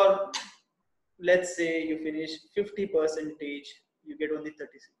if you're, let's say you finish 50%, you get only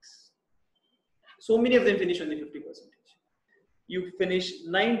 36. So many of them finish only 50%. You finish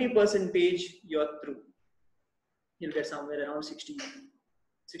 90%, you're through. You'll get somewhere around 60,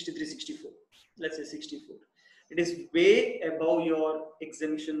 63, 64. Let's say 64. It is way above your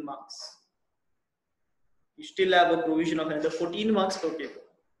exemption marks. You still have a provision of another 14 marks per paper.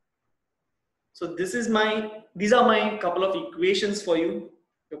 So these are my couple of equations for you.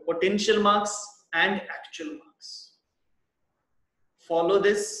 Your potential marks and actual marks. Follow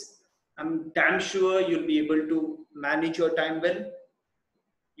this. I'm damn sure you'll be able to manage your time well.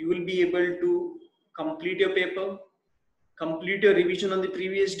 You will be able to complete your paper, complete your revision on the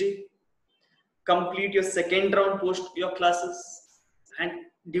previous day, complete your second round post your classes, and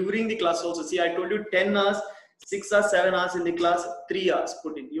during the class also. See, I told you 10 hours, 6 or 7 hours in the class, 3 hours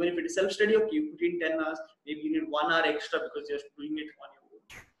put in. Even if it is self-study, okay, you put in 10 hours, maybe you need 1 hour extra because you're doing it on your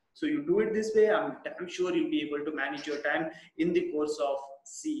own. So you do it this way, I'm sure you'll be able to manage your time in the course of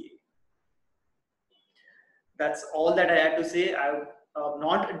CA. That's all that I had to say. I've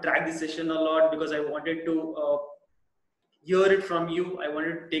not dragged the session a lot because I wanted to hear it from you. I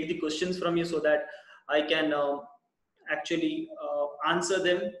wanted to take the questions from you so that I can actually answer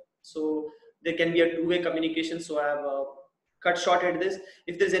them. So there can be a two-way communication. So I have cut short at this.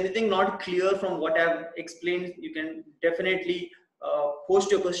 If there's anything not clear from what I've explained, you can definitely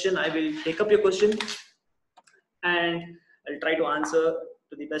post your question. I will take up your question and I'll try to answer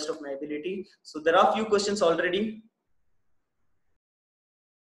to the best of my ability. So there are a few questions already.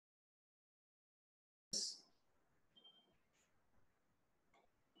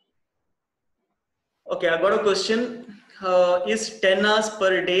 Okay, I got a question. Is 10 hours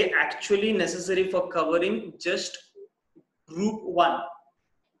per day actually necessary for covering just group 1?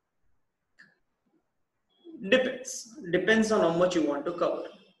 Depends on how much you want to cover.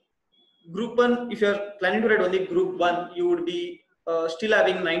 Group 1, if you're planning to write only group 1, you would be still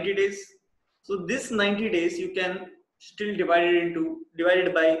having 90 days. So this 90 days you can still divide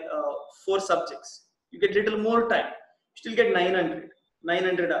it by 4 subjects. You get little more time. Still get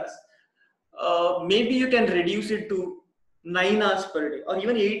 900 hours. Maybe you can reduce it to 9 hours per day, or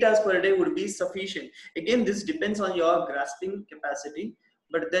even 8 hours per day would be sufficient. Again, this depends on your grasping capacity.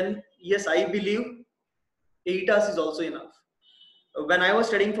 But then, yes, I believe 8 hours is also enough. When I was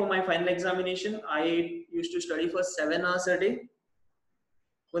studying for my final examination, I used to study for 7 hours a day,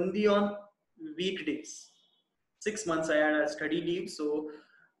 only on weekdays. 6 months I had a study leave, so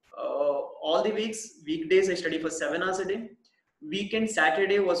all the weekdays I study for 7 hours a day. Weekend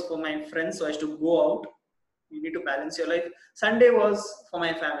Saturday was for my friends, so I used to go out. You need to balance your life. Sunday was for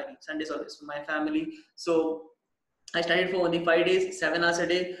my family. Sundays always for my family. So I studied for only 5 days, 7 hours a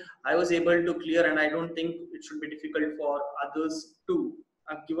day. I was able to clear, and I don't think it should be difficult for others too.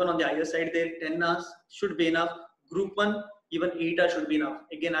 I've given on the higher side there, 10 hours should be enough. Group 1, even 8 hours should be enough.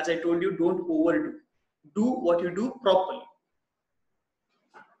 Again, as I told you, don't overdo. Do what you do properly.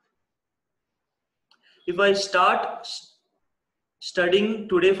 If I start studying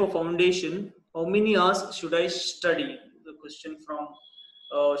today for foundation, how many hours should I study? The question from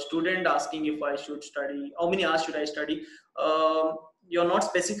a student asking if I should study, how many hours should I study? You're not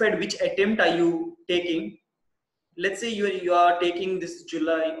specified which attempt are you taking. Let's say you are taking this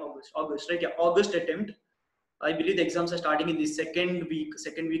August, right? Yeah, August attempt. I believe the exams are starting in the second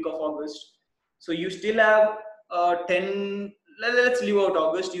week of August. So you still have 10, let's leave out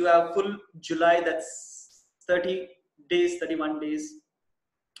August. You have full July, that's 30 days, 31 days.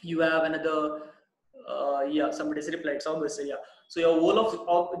 You have another, somebody replied, it's August, so yeah. So your whole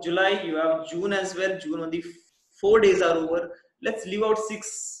of July, you have June as well. June only 4 days are over. Let's leave out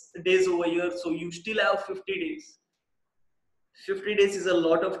 6 days over here. So you still have 50 days. 50 days is a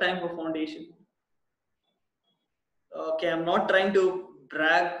lot of time for foundation. Okay, I'm not trying to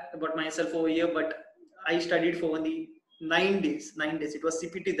brag about myself over here, but I studied for only 9 days. 9 days. It was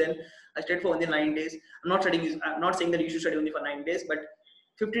CPT then. I studied for only 9 days. I'm not saying that you should study only for 9 days, but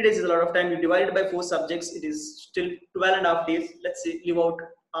 50 days is a lot of time. You divide it by 4 subjects, it is still 12 and a half days. Let's say leave out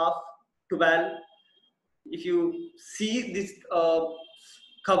half, 12. If you see this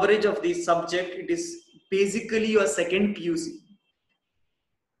coverage of the subject, it is basically your second PUC.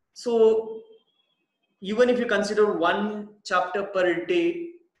 So even if you consider 1 chapter per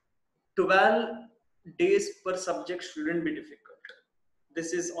day, 12 days per subject shouldn't be difficult.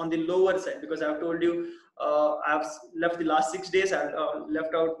 This is on the lower side because I've told you I've left the last 6 days, I've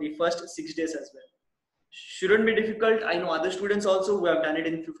left out the first 6 days as well. Shouldn't be difficult. I know other students also who have done it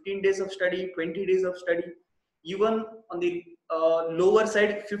in 15 days of study, 20 days of study. Even on the lower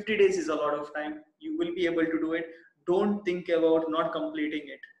side, 50 days is a lot of time. You will be able to do it. Don't think about not completing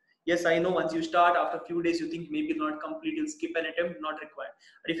it. Yes, I know once you start, after a few days, you think maybe not complete, you'll skip an attempt, not required.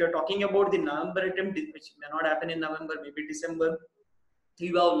 But if you're talking about the November attempt, which may not happen in November, maybe December,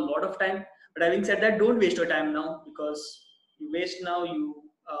 you have a lot of time. But having said that, don't waste your time now, because you waste now, you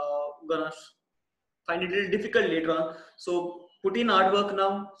gonna find it a little difficult later on. So put in hard work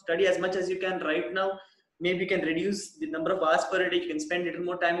now, study as much as you can right now. Maybe you can reduce the number of hours per day. You can spend a little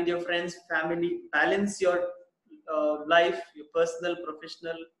more time with your friends, family, balance your life, your personal,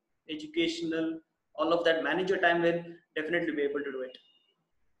 professional, educational, all of that. Manage your time well. Definitely be able to do it.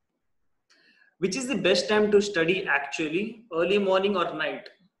 Which is the best time to study actually? Early morning or night?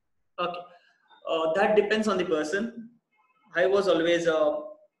 Okay, that depends on the person. I was always a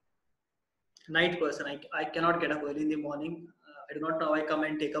night person. I cannot get up early in the morning. I do not know how I come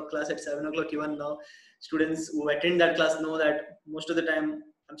and take up class at 7 o'clock. Even now, students who attend that class know that most of the time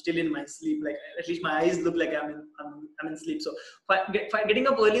I'm still in my sleep. Like at least my eyes look like I'm in sleep. So getting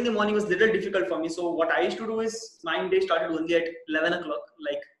up early in the morning was a little difficult for me. So what I used to do is my day started only at 11 o'clock.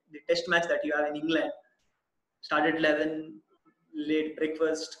 Like the test match that you have in England started 11, late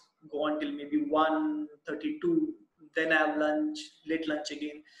breakfast, go until maybe 1:32. Then I have lunch, late lunch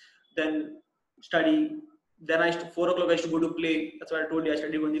again. Then study. Then 4 o'clock I used to go to play. That's what I told you. I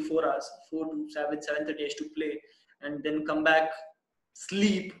studied only 4 hours. 4 to 7:30 I used to play, and then come back,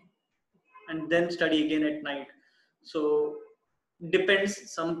 sleep, and then study again at night. So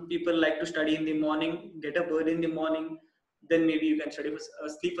depends. Some people like to study in the morning, get up early in the morning, then maybe you can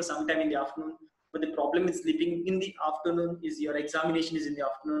sleep for some time in the afternoon. But the problem with sleeping in the afternoon is your examination is in the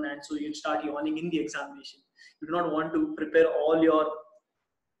afternoon, and so you start yawning in the examination. You do not want to prepare all your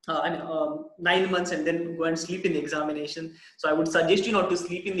 9 months and then go and sleep in the examination. So I would suggest you not to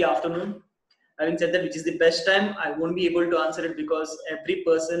sleep in the afternoon. Having said that, which is the best time, I won't be able to answer it because every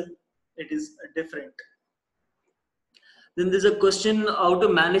person, it is different. Then there's a question, how to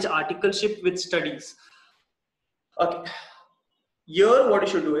manage articleship with studies. Okay. Here, what you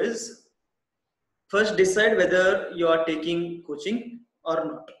should do is first decide whether you are taking coaching or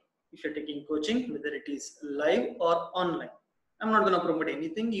not. If you're taking coaching, whether it is live or online. I'm not going to promote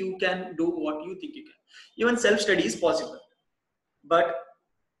anything. You can do what you think you can. Even self-study is possible. But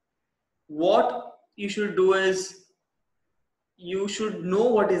what you should do is you should know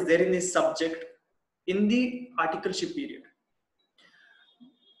what is there in this subject in the articleship period.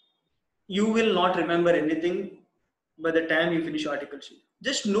 You will not remember anything by the time you finish articleship.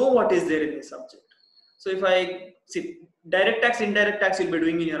 Just know what is there in this subject. So if I see direct tax, indirect tax, you'll be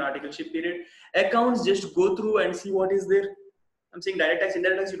doing in your articleship period. Accounts, just go through and see what is there. I'm saying direct tax,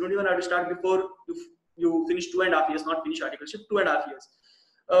 indirect tax, you don't even have to start before you finish 2.5 years, not finish articleship, 2.5 years.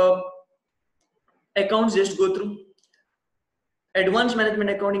 Accounts, just go through. Advanced management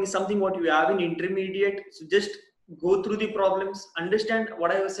accounting is something what you have in intermediate. So just go through the problems, understand.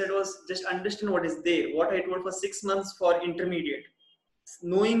 What I said was just understand what is there. What I told for 6 months for intermediate,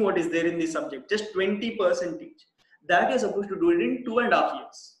 knowing what is there in the subject, just 20%. That you're supposed to do it in 2.5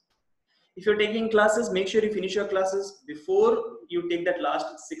 years. If you're taking classes, make sure you finish your classes before you take that last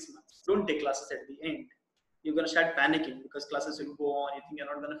 6 months. Don't take classes at the end. You're going to start panicking because classes will go on. You think you're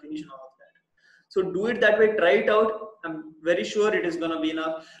not going to finish and all of that. So do it that way, try it out. I'm very sure it is going to be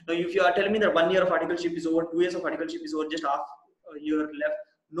enough. Now, if you are telling me that 1 year of articleship is over, 2 years of articleship is over, just half a year left,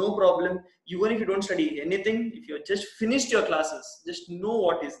 no problem. Even if you don't study anything, if you have just finished your classes, just know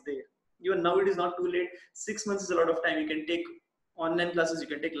what is there. Even now it is not too late. 6 months is a lot of time. You can take online classes, you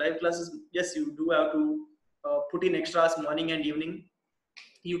can take live classes. Yes, you do have to put in extras morning and evening.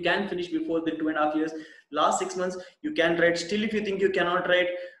 You can finish before the 2.5 years. Last 6 months, you can write. Still, if you think you cannot write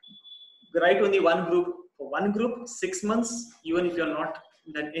only one group. For one group, 6 months, even if you're not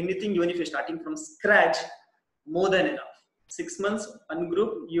done anything, even if you're starting from scratch, more than enough. 6 months, one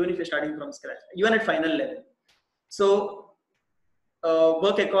group, even if you're starting from scratch, even at final level. So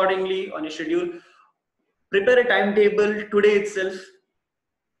work accordingly on your schedule. Prepare a timetable today itself.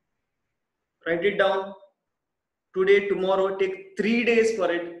 Write it down. Today, tomorrow, take 3 days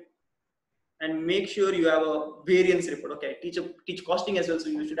for it. And make sure you have a variance report. Okay, teach costing as well. So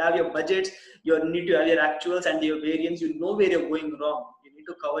you should have your budgets. You need to have your actuals and your variance. You know where you're going wrong. You need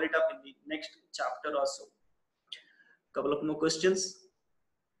to cover it up in the next chapter or so. Couple of more questions.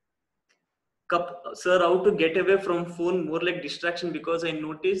 Sir, how to get away from phone? More like distraction, because I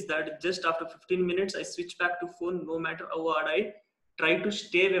noticed that just after 15 minutes, I switch back to phone no matter how hard I try to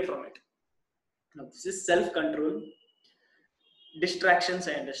stay away from it. Now, this is self-control. Distractions,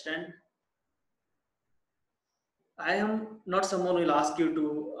 I understand. I am not someone who will ask you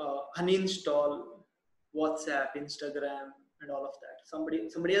to uninstall WhatsApp, Instagram, and all of that.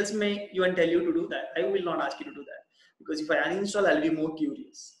 Somebody else may even tell you to do that. I will not ask you to do that, because if I uninstall, I'll be more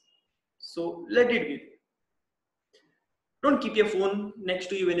curious. So let it be. Don't keep your phone next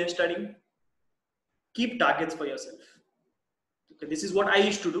to you when you're studying. Keep targets for yourself. Okay, this is what I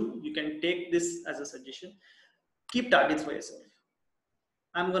used to do. You can take this as a suggestion. Keep targets for yourself.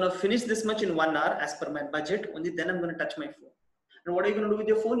 I'm going to finish this much in 1 hour as per my budget. Only then I'm going to touch my phone. And what are you going to do with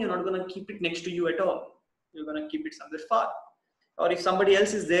your phone? You're not going to keep it next to you at all. You're going to keep it somewhere far. Or if somebody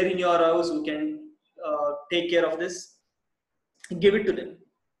else is there in your house who can take care of this, give it to them.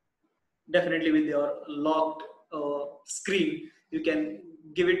 Definitely with your locked screen, you can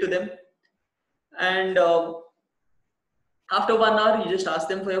give it to them. And after 1 hour, you just ask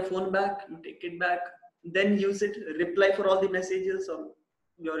them for your phone back. You take it back. Then use it. Reply for all the messages or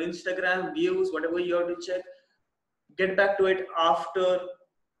your Instagram views, whatever you have to check. Get back to it after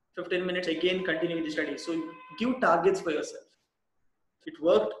 15 minutes. Again, continue with the study. So give targets for yourself. It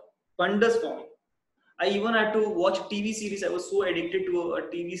worked wonders for me. I even had to watch TV series. I was so addicted to a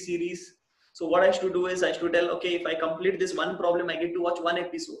TV series. So what I used to do is I used to tell, okay, if I complete this one problem, I get to watch one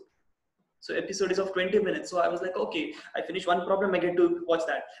episode. So episode is of 20 minutes. So I was like, okay, I finish one problem, I get to watch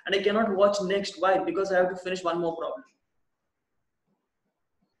that. And I cannot watch next. Why? Because I have to finish one more problem.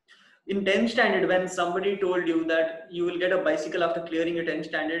 In 10th standard, when somebody told you that you will get a bicycle after clearing your 10th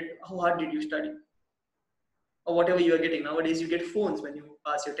standard, how hard did you study? Or whatever you are getting. Nowadays, you get phones when you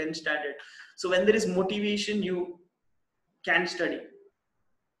pass your 10th standard. So when there is motivation, you can study.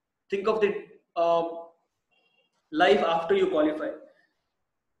 Think of the life after you qualify.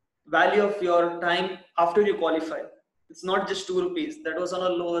 Value of your time after you qualify. It's not just 2 rupees. That was on a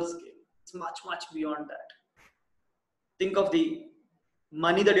lower scale. It's much, much beyond that. Think of the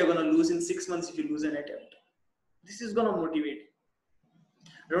money that you're going to lose in 6 months if you lose an attempt. This is going to motivate.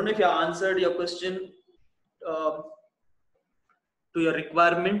 I don't know if you answered your question to your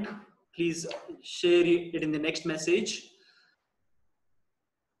requirement. Please share it in the next message.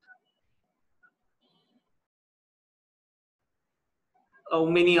 How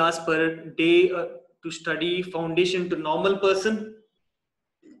many hours per day to study foundation to normal person?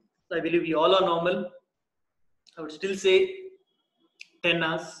 I believe we all are normal. I would still say 10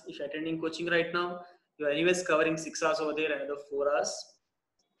 hours. If you're attending coaching right now, you're anyways covering 6 hours over there, another 4 hours.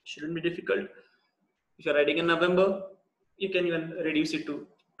 Shouldn't be difficult. If you're writing in November, you can even reduce it to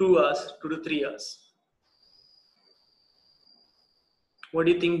 2 hours, 2 to 3 hours. What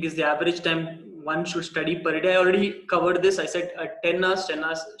do you think is the average time one should study per day? I already covered this. I said 10 hours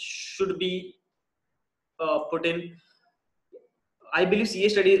should be put in. I believe CA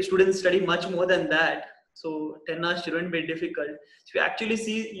students study much more than that. So 10 hours shouldn't be difficult. If you actually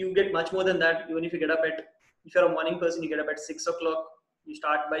see, you get much more than that. Even if you get up at, if you're a morning person, you get up at 6 o'clock. You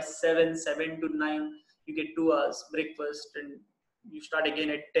start by 7 to 9. You get 2 hours breakfast, and you start again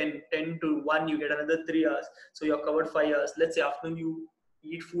at 10 to 1. You get another 3 hours. So you're covered 5 hours. Let's say afternoon you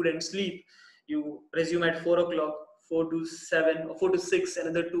eat food and sleep. You resume at 4 o'clock, 4 to 7 or 4 to 6,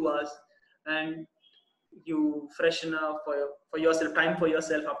 another 2 hours. And you freshen up for yourself, time for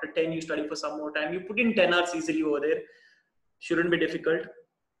yourself. After 10, you study for some more time. You put in 10 hours easily over there. Shouldn't be difficult.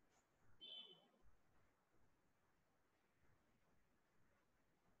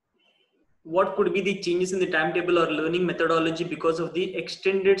 What could be the changes in the timetable or learning methodology because of the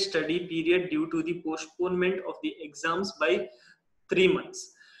extended study period due to the postponement of the exams by 3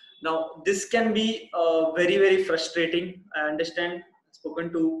 months? Now, this can be very, very frustrating. I understand. I've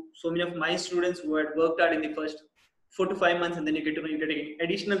spoken to so many of my students who had worked hard in the first 4 to 5 months, and then you get to know you get an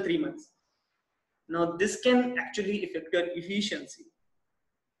additional 3 months. Now, this can actually affect your efficiency.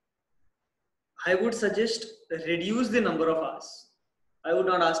 I would suggest reduce the number of hours. I would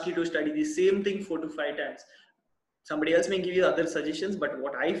not ask you to study the same thing 4 to 5 times. Somebody else may give you other suggestions, but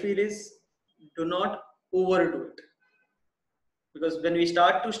what I feel is do not overdo it. Because when we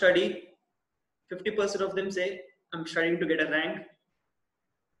start to study, 50% of them say, I'm studying to get a rank.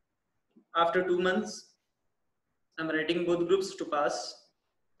 After 2 months, I'm writing both groups to pass.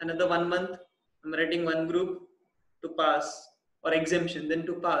 Another 1 month, I'm writing one group to pass or exemption, then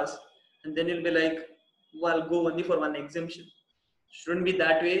to pass. And then you'll be like, well, I'll go only for one exemption. Shouldn't be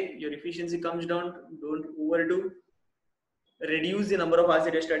that way. Your efficiency comes down. Don't overdo. Reduce the number of hours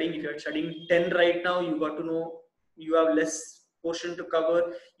that you're studying. If you're studying 10 right now, you got to know you have less portion to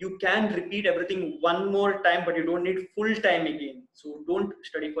cover. You can repeat everything one more time, but you don't need full time again. So don't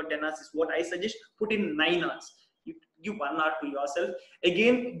study for 10 hours is what I suggest. Put in 9 hours. You give 1 hour to yourself.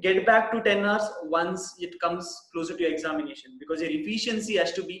 Again, get back to 10 hours once it comes closer to your examination, because your efficiency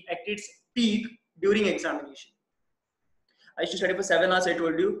has to be at its peak during examination. I used to study for 7 hours, I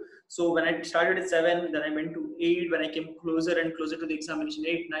told you. So when I started at 7, then I went to 8. When I came closer and closer to the examination,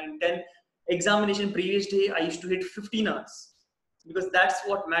 8, 9, 10. Examination previous day, I used to hit 15 hours. Because that's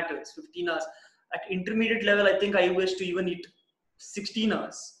what matters, 15 hours. At intermediate level, I think I used to even hit 16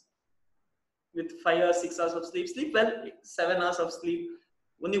 hours. With 5 or 6 hours of sleep. Sleep well, 7 hours of sleep.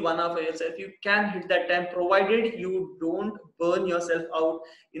 Only 1 hour for yourself. You can hit that time, provided you don't burn yourself out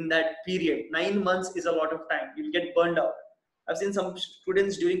in that period. 9 months is a lot of time. You'll get burned out. I've seen some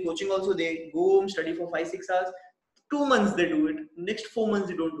students during coaching also, they go home, study for 5-6 hours. 2 months they do it. Next 4 months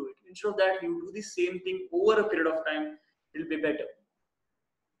they don't do it. Instead of that, you do the same thing over a period of time. It'll be better.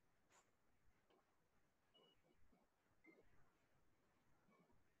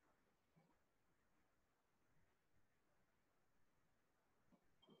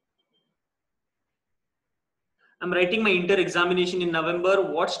 I'm writing my inter examination in November.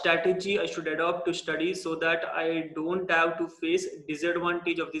 What strategy I should adopt to study so that I don't have to face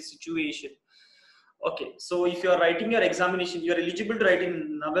disadvantage of this situation? Okay, so if you are writing your examination, you are eligible to write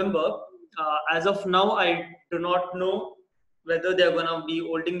in November. As of now, I do not know whether they are going to be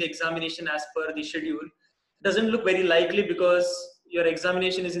holding the examination as per the schedule. Doesn't look very likely because your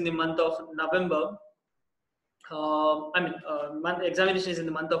examination is in the month of November. Examination is in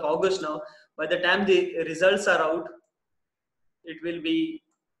the month of August now. By the time the results are out, it will be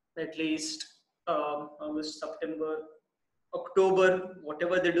at least August, September, October,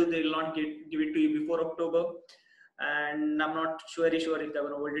 whatever they do, they will not give it to you before October. And I'm not very sure if they're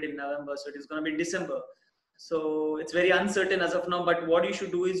going to hold it in November, so it is going to be December. So it's very uncertain as of now. But what you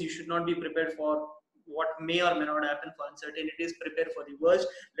should do is you should not be prepared for what may or may not happen for uncertainties. Prepare for the worst.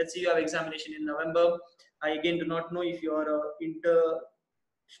 Let's say you have examination in November. I again do not know if you are a inter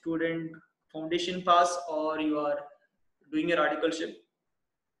student foundation pass or you are doing your articleship.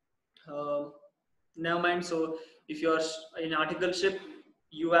 Never mind. So if you are in articleship,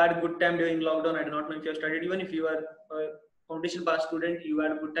 you had good time during lockdown. I do not know if you have studied. Even if you are a foundation pass student, you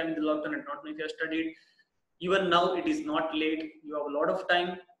had a good time in the lockdown. I do not know if you have studied. Even now, it is not late. You have a lot of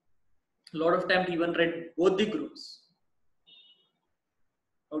time to even read both the groups.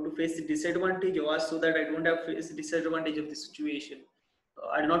 How to face the disadvantage you ask so that I don't have to face the disadvantage of the situation.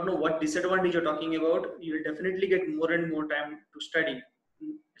 I do not know what disadvantage you're talking about. You will definitely get more and more time to study.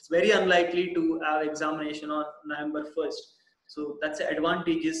 It's very unlikely to have examination on November 1st. So that's an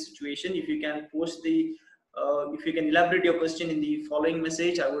advantageous situation. If you can post the, if you can elaborate your question in the following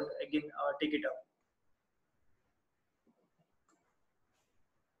message, I would again take it up.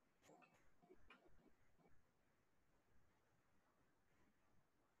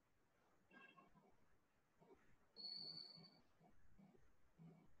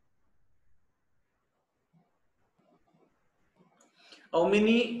 How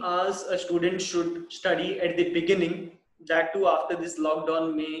many hours a student should study at the beginning? That too, after this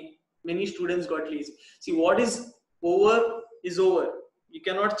lockdown, many students got lazy. See, what is over is over. You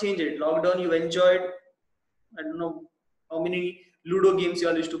cannot change it. Lockdown, you enjoyed. I don't know how many Ludo games you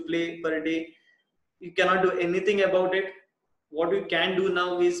all used to play per day. You cannot do anything about it. What you can do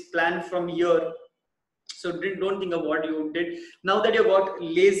now is plan from here. So don't think of what you did. Now that you got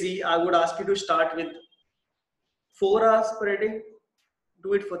lazy, I would ask you to start with 4 hours per day.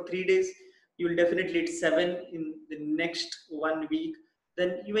 Do it for 3 days. You will definitely hit 7 in the next 1 week.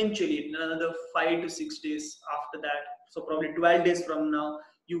 Then eventually in another 5 to 6 days after that, so probably 12 days from now,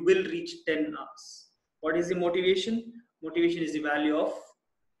 you will reach 10 hours. What is the motivation? Motivation is the value of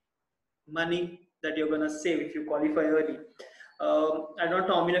money that you're gonna save if you qualify early. I don't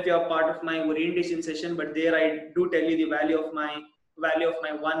know how many of you are part of my orientation session, but there I do tell you the value of my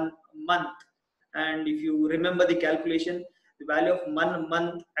 1 month. And if you remember the calculation, the value of 1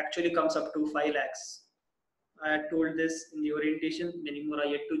 month actually comes up to 5 lakhs. I had told this in the orientation. Many more are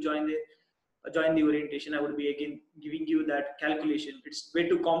yet to join the orientation. I would be again giving you that calculation. It's way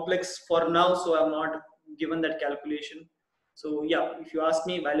too complex for now, so I'm not given that calculation. So yeah, if you ask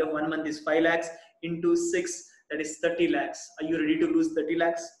me, value of 1 month is 5 lakhs into 6, that is 30 lakhs. Are you ready to lose 30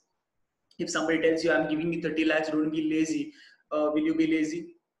 lakhs? If somebody tells you I'm giving you 30 lakhs, don't be lazy. Will you be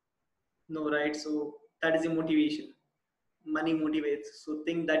lazy? No, right? So that is the motivation. Money motivates. So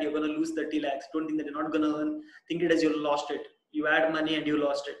think that you're going to lose 30 lakhs. Don't think that you're not going to earn. Think it as you lost it. You had money and you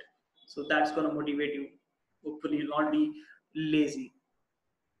lost it. So that's going to motivate you. Hopefully you'll not be lazy.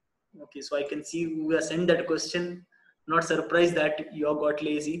 Okay, so I can see who has sent that question. Not surprised that you got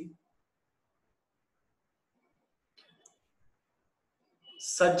lazy.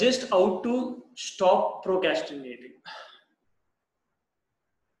 Suggest how to stop procrastinating.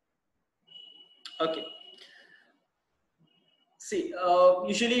 Okay. See,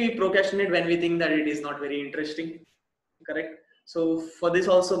 usually we procrastinate when we think that it is not very interesting. Correct. So for this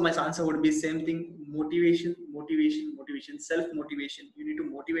also my answer would be same thing: motivation, motivation, motivation, self motivation. You need to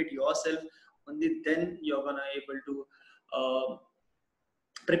motivate yourself. Only then you're gonna able to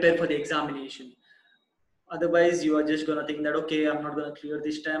prepare for the examination. Otherwise you are just gonna think that okay, I'm not gonna clear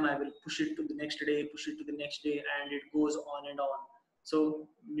this time, I will push it to the next day, push it to the next day, and it goes on and on. So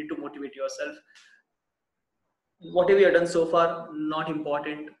you need to motivate yourself. Whatever you have done so far, not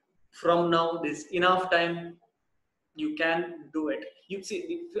important. From now, there's enough time. You can do it. You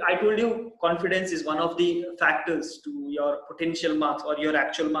see, I told you confidence is one of the factors to your potential marks or your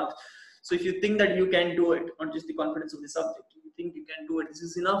actual marks. So if you think that you can do it, not just the confidence of the subject, you think you can do it, this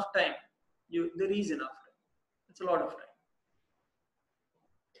is enough time. There is enough time. It's a lot of time.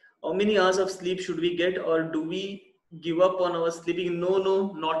 How many hours of sleep should we get, or do we give up on our sleeping?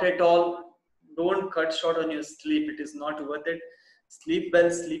 No, not at all. Don't cut short on your sleep. It is not worth it. Sleep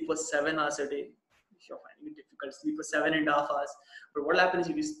well, sleep for 7 hours a day. If you're finding it difficult, sleep for 7.5 hours. But what happens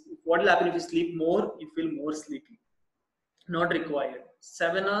if you sleep more? You feel more sleepy. Not required.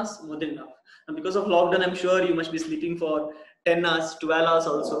 7 hours, more than enough. And because of lockdown, I'm sure you must be sleeping for 10 hours, 12 hours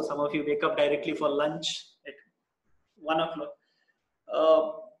also. Some of you wake up directly for lunch at 1 o'clock.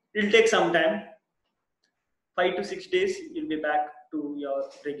 It'll take some time. 5 to 6 days, you'll be back to your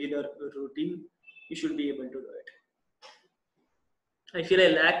regular routine. You should be able to do it. I feel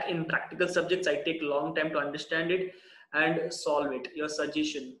I lack in practical subjects. I take long time to understand it and solve it. Your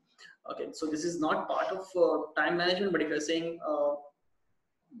suggestion. Okay, so this is not part of time management, but if you're saying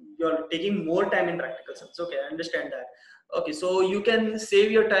you're taking more time in practical subjects, okay, I understand that. Okay, so you can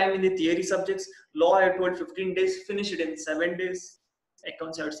save your time in the theory subjects. Law, I told 15 days, finish it in 7 days.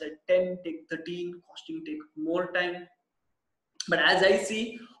 Accounts, I said 10, take 13. Costing, take more time. But as I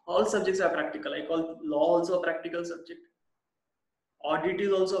see, all subjects are practical. I call law also a practical subject. Audit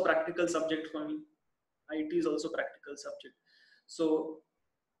is also a practical subject for me. IT is also practical subject. So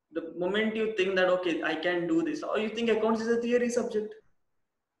the moment you think that, okay, I can do this, or you think accounts is a theory subject,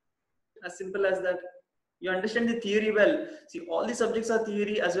 as simple as that. You understand the theory well. See, all the subjects are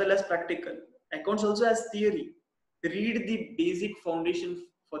theory as well as practical. Accounts also has theory. Read the basic foundation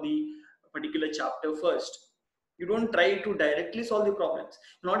for the particular chapter first. You don't try to directly solve the problems.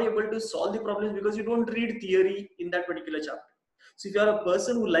 You're not able to solve the problems because you don't read theory in that particular chapter. So if you are a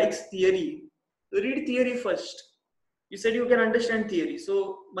person who likes theory, read theory first. You said you can understand theory.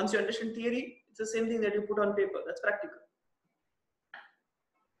 So once you understand theory, it's the same thing that you put on paper. That's practical.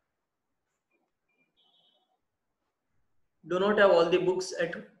 Do not have all the books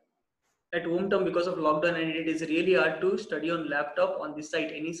at home term because of lockdown, and it is really hard to study on laptop on this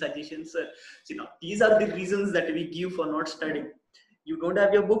site. Any suggestions, sir? See, now these are the reasons that we give for not studying. You don't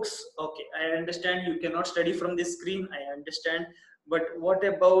have your books, okay, I understand. You cannot study from the screen, I understand. But what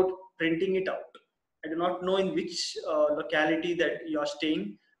about printing it out? I do not know in which locality that you are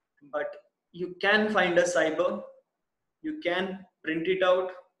staying, but you can find a cyber. You can print it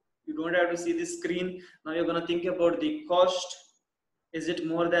out. You don't have to see the screen. Now you're going to think about the cost. Is it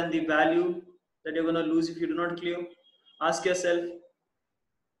more than the value that you're going to lose if you do not clear? Ask yourself,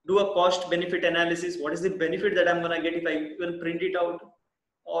 do a cost benefit analysis. What is the benefit that I'm going to get if I even print it out?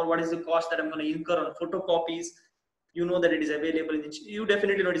 Or what is the cost that I'm going to incur on photocopies? You know that it is available in, you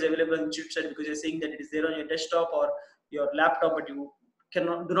definitely know it is available in chip set because you're saying that it is there on your desktop or your laptop, but you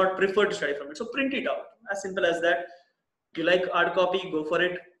do not prefer to study from it. So print it out. As simple as that. You like hard copy, go for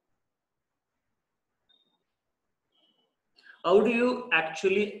it. How do you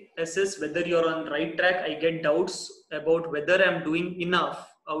actually assess whether you're on the right track? I get doubts about whether I'm doing enough.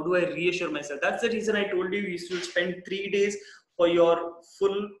 How do I reassure myself? That's the reason I told you should spend 3 days for your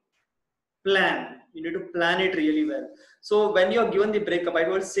full plan. You need to plan it really well. So when you're given the breakup, I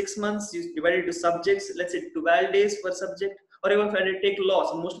told 6 months, you divide it to subjects, let's say 12 days per subject, or even if I take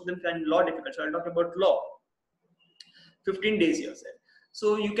law, so most of them find law difficult. So I'll talk about law. 15 days you said.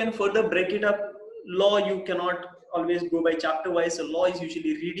 So you can further break it up. Law, you cannot always go by chapter wise. So law is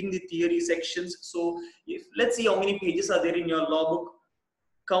usually reading the theory sections. So if, let's see how many pages are there in your law book.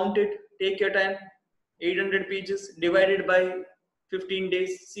 Count it, take your time. 800 pages divided by 15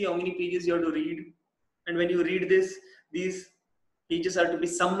 days. See how many pages you have to read. And when you read this, these pages are to be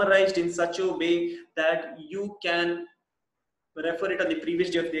summarized in such a way that you can refer it on the previous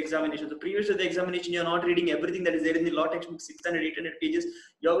day of the examination. So previous to the examination, you're not reading everything that is there in the law textbook, 600, 800 pages.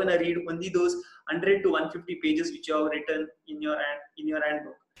 You're going to read only those 100 to 150 pages which you have written in your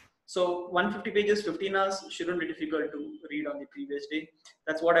handbook. So 150 pages, 15 hours shouldn't be difficult to read on the previous day.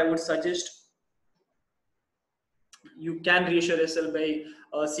 That's what I would suggest. You can reassure yourself by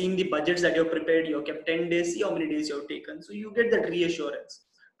seeing the budgets that you've prepared. You have kept 10 days, see how many days you have taken. So you get that reassurance.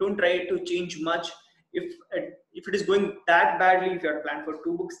 Don't try to change much. If it is going that badly, if you have planned for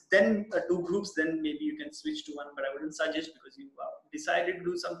 2 books, then 2 groups, then maybe you can switch to one. But I wouldn't suggest, because you decided to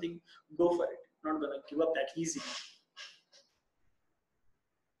do something, go for it. Not going to give up that easy.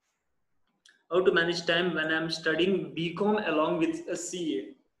 How to manage time when I'm studying BCom along with a CA?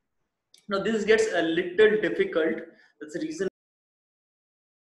 Now this gets a little difficult. That's the reason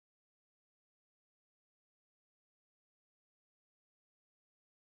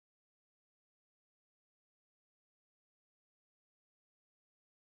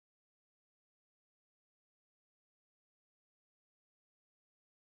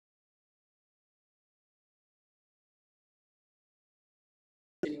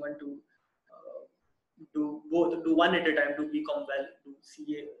anyone to do both, do one at a time, do BCom well, do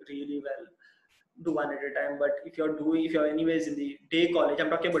CA really well, do one at a time. But if you're anyways in the day college,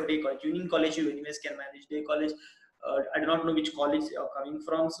 I'm talking about day college, union college, you anyways can manage. Day college, I do not know which college you're coming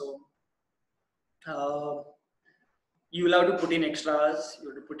from, so you will have to put in extra hours. You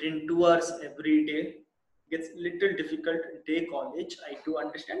have to put in 2 hours every day. It gets little difficult. Day college, I do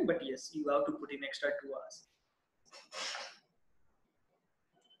understand, but yes, you have to put in extra 2 hours.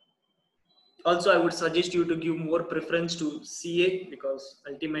 Also, I would suggest you to give more preference to CA, because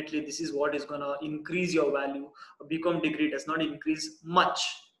ultimately this is what is going to increase your value. A BCom degree does not increase much.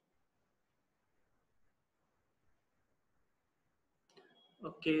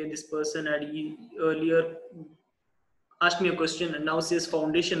 Okay, this person had earlier asked me a question and now says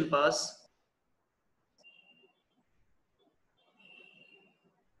foundation pass.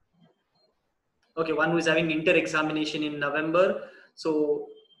 Okay, one who is having inter examination in November. So,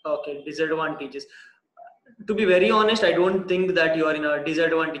 okay, disadvantages. To be very honest, I don't think that you are in a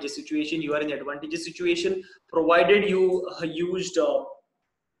disadvantageous situation. You are in an advantageous situation, provided you used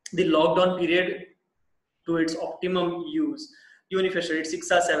the lockdown period to its optimum use. Even if you studied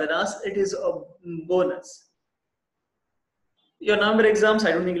 6 or 7 hours, it is a bonus. Your November exams,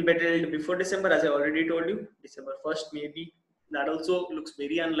 I don't think will be held before December, as I already told you. December 1st, maybe. That also looks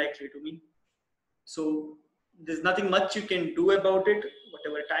very unlikely to me. So there's nothing much you can do about it.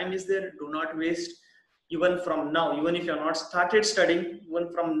 Whatever time is there, do not waste. Even from now, even if you're not started studying,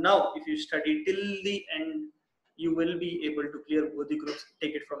 even from now, if you study till the end, you will be able to clear both the groups.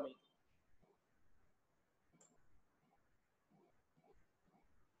 Take it from me.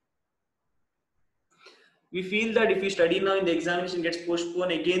 We feel that if we study now and the examination gets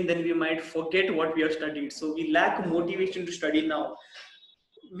postponed again, then we might forget what we have studied. So we lack motivation to study now.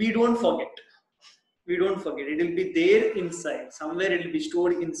 We don't forget. We don't forget. It will be there inside. Somewhere it will be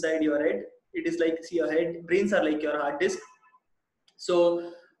stored inside your head. It is like, see, your head, brains are like your hard disk.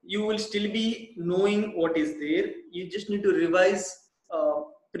 So you will still be knowing what is there. You just need to revise,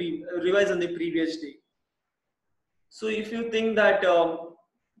 revise on the previous day. So if you think that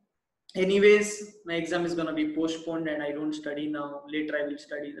anyways my exam is going to be postponed and I don't study now, later I will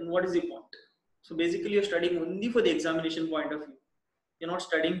study, then what is the point? So basically you're studying only for the examination point of view. You're not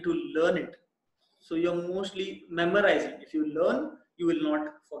studying to learn it. So you're mostly memorizing. If you learn, you will not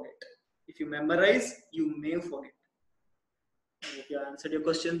forget. If you memorize, you may forget. I hope you answered your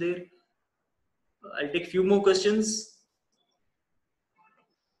question there. I'll take few more questions.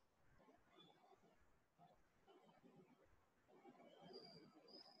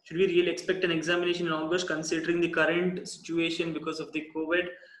 Should we really expect an examination in August considering the current situation because of the COVID?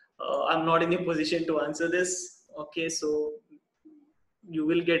 I'm not in a position to answer this. Okay, so you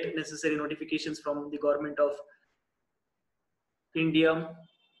will get necessary notifications from the government of India.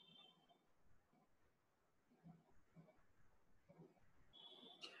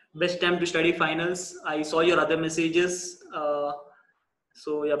 Best time to study finals. I saw your other messages.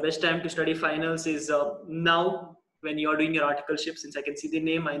 So your best time to study finals is now when you're doing your articleship. Since I can see the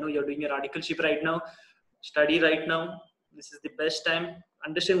name, I know you're doing your articleship right now. Study right now. This is the best time.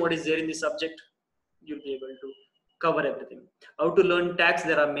 Understand what is there in the subject. You'll be able to cover everything. How to learn tax.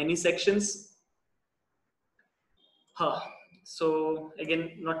 There are many sections. So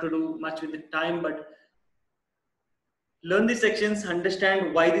again, not to do much with the time, but learn the sections,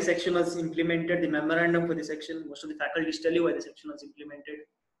 understand why the section was implemented, the memorandum for the section. Most of the faculties tell you why the section was implemented.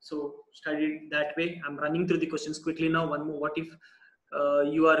 So study it that way. I'm running through the questions quickly now. One more. What if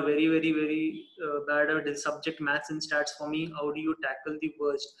you are very bad at the subject maths and stats for me? How do you tackle the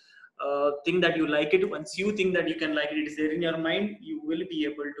worst? Think that you like it. Once you think that you can like it, it is there in your mind, you will be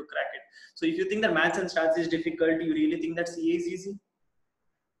able to crack it. So if you think that maths and stats is difficult, you really think that CA is easy?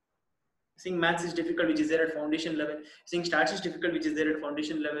 Saying maths is difficult, which is there at foundation level. Saying stats is difficult, which is there at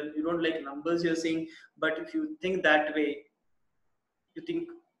foundation level. You don't like numbers, you're saying. But if you think that way, you think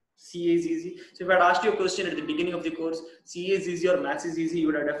CA is easy. So if I had asked you a question at the beginning of the course, CA is easy or maths is easy, you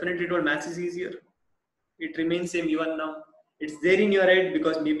would have definitely told maths is easier. It remains same even now. It's there in your head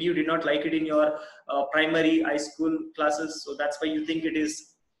because maybe you did not like it in your primary, high school classes. So that's why you think it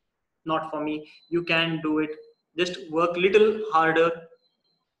is not for me. You can do it. Just work little harder.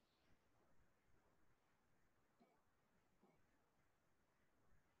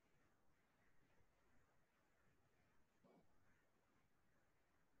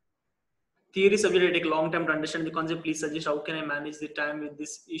 Theory subject I take a long time to understand the concept. Please suggest how can I manage the time with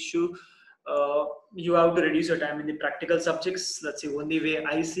this issue. You have to reduce your time in the practical subjects. That's the only way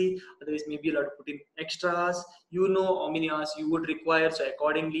I see. Otherwise, maybe you'll have to put in extra hours. You know how many hours you would require, so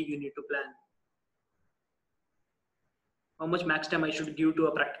accordingly you need to plan. How much max time I should give to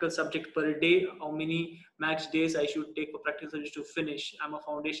a practical subject per day? How many max days I should take for practical subjects to finish? I'm a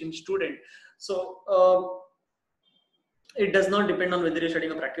foundation student, so it does not depend on whether you're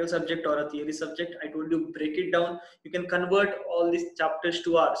studying a practical subject or a theory subject. I told you, break it down. You can convert all these chapters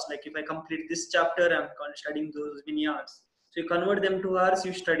to hours. Like if I complete this chapter, I'm studying those many hours. So you convert them to hours,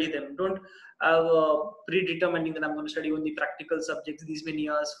 you study them. Don't have predetermining that I'm going to study only practical subjects these many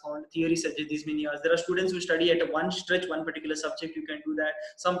hours, on theory subject these many hours. There are students who study at one stretch, one particular subject. You can do that.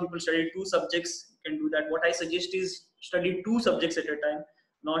 Some people study 2 subjects. You can do that. What I suggest is study 2 subjects at a time,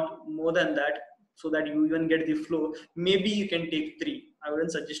 not more than that, so that you even get the flow. Maybe you can take 3. I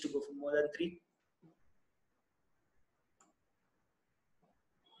wouldn't suggest to go for more than 3.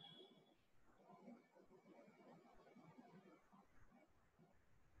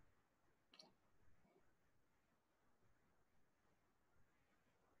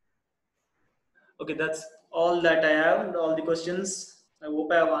 Okay, that's all that I have, all the questions. I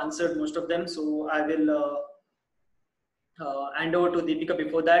hope I have answered most of them. So I will hand over to Deepika.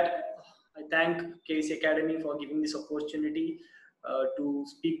 Before that, I thank KVC Academy for giving this opportunity to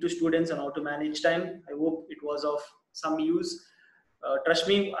speak to students on how to manage time. I hope it was of some use. Trust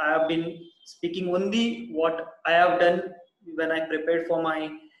me, I have been speaking only what I have done when I prepared for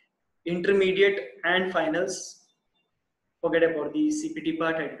my intermediate and finals. Forget about the CPT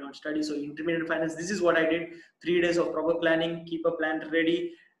part, I did not study. So intermediate finals, this is what I did. 3 days of proper planning, keep a plan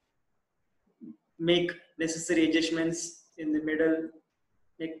ready, make necessary adjustments in the middle,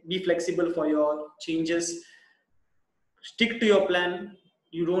 be flexible for your changes, stick to your plan.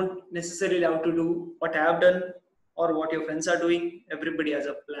 You don't necessarily have to do what I have done or what your friends are doing. Everybody has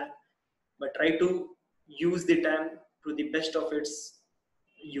a plan, but try to use the time to the best of its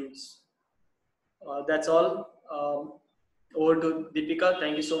use. That's all. Over to Deepika.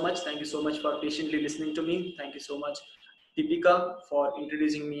 Thank you so much. Thank you so much for patiently listening to me. Thank you so much, Deepika, for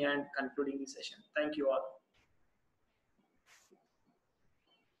introducing me and concluding the session. Thank you all.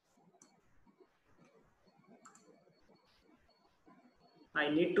 I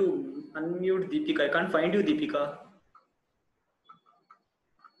need to unmute Deepika. I can't find you, Deepika.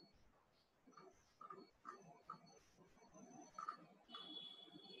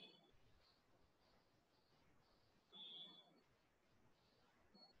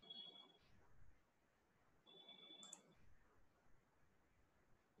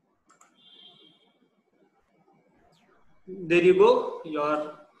 There you go.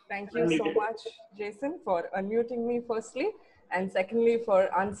 You're Thank you so unmuted. much, Jason, for unmuting me firstly, and secondly,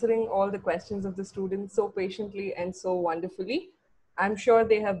 for answering all the questions of the students so patiently and so wonderfully. I'm sure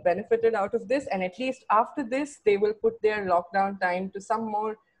they have benefited out of this, and at least after this, they will put their lockdown time to some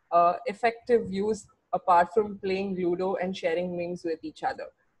more effective use apart from playing Ludo and sharing memes with each other.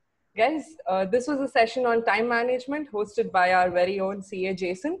 Guys, this was a session on time management hosted by our very own CA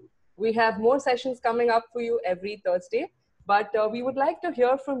Jason. We have more sessions coming up for you every Thursday, but we would like to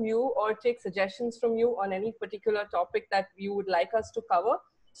hear from you or take suggestions from you on any particular topic that you would like us to cover.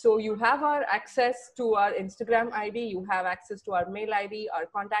 So you have our access to our Instagram ID, you have access to our mail ID, our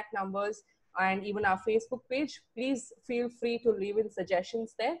contact numbers, and even our Facebook page. Please feel free to leave in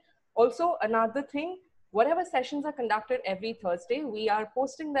suggestions there. Also, another thing, whatever sessions are conducted every Thursday, we are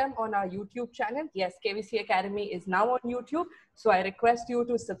posting them on our YouTube channel. Yes, KVC Academy is now on YouTube. So I request you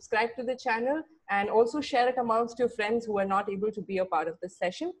to subscribe to the channel and also share it amongst your friends who are not able to be a part of this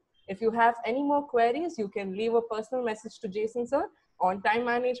session. If you have any more queries, you can leave a personal message to Jason sir on time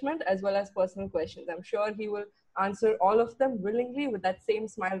management as well as personal questions. I'm sure he will answer all of them willingly with that same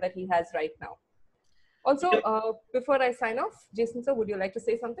smile that he has right now. Also, before I sign off, Jason sir, would you like to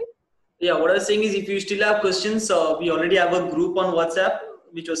say something? Yeah, what I was saying is if you still have questions, we already have a group on WhatsApp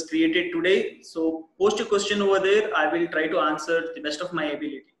which was created today. So post your question over there. I will try to answer the best of my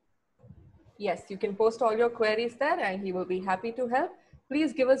ability. Yes, you can post all your queries there and he will be happy to help.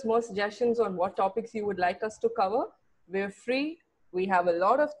 Please give us more suggestions on what topics you would like us to cover. We're free. We have a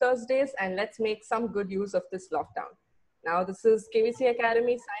lot of Thursdays and let's make some good use of this lockdown. Now, this is KVC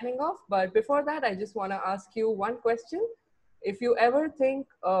Academy signing off. But before that, I just want to ask you one question. If you ever think,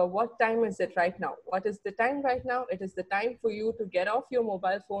 what time is it right now? What is the time right now? It is the time for you to get off your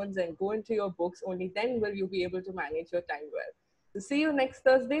mobile phones and go into your books. Only then will you be able to manage your time well. So see you next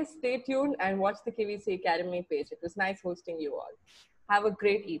Thursday. Stay tuned and watch the KVC Academy page. It was nice hosting you all. Have a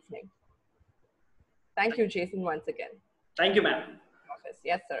great evening. Thank you, Jason, once again. Thank you, ma'am.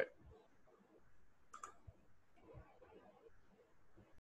 Yes, sir.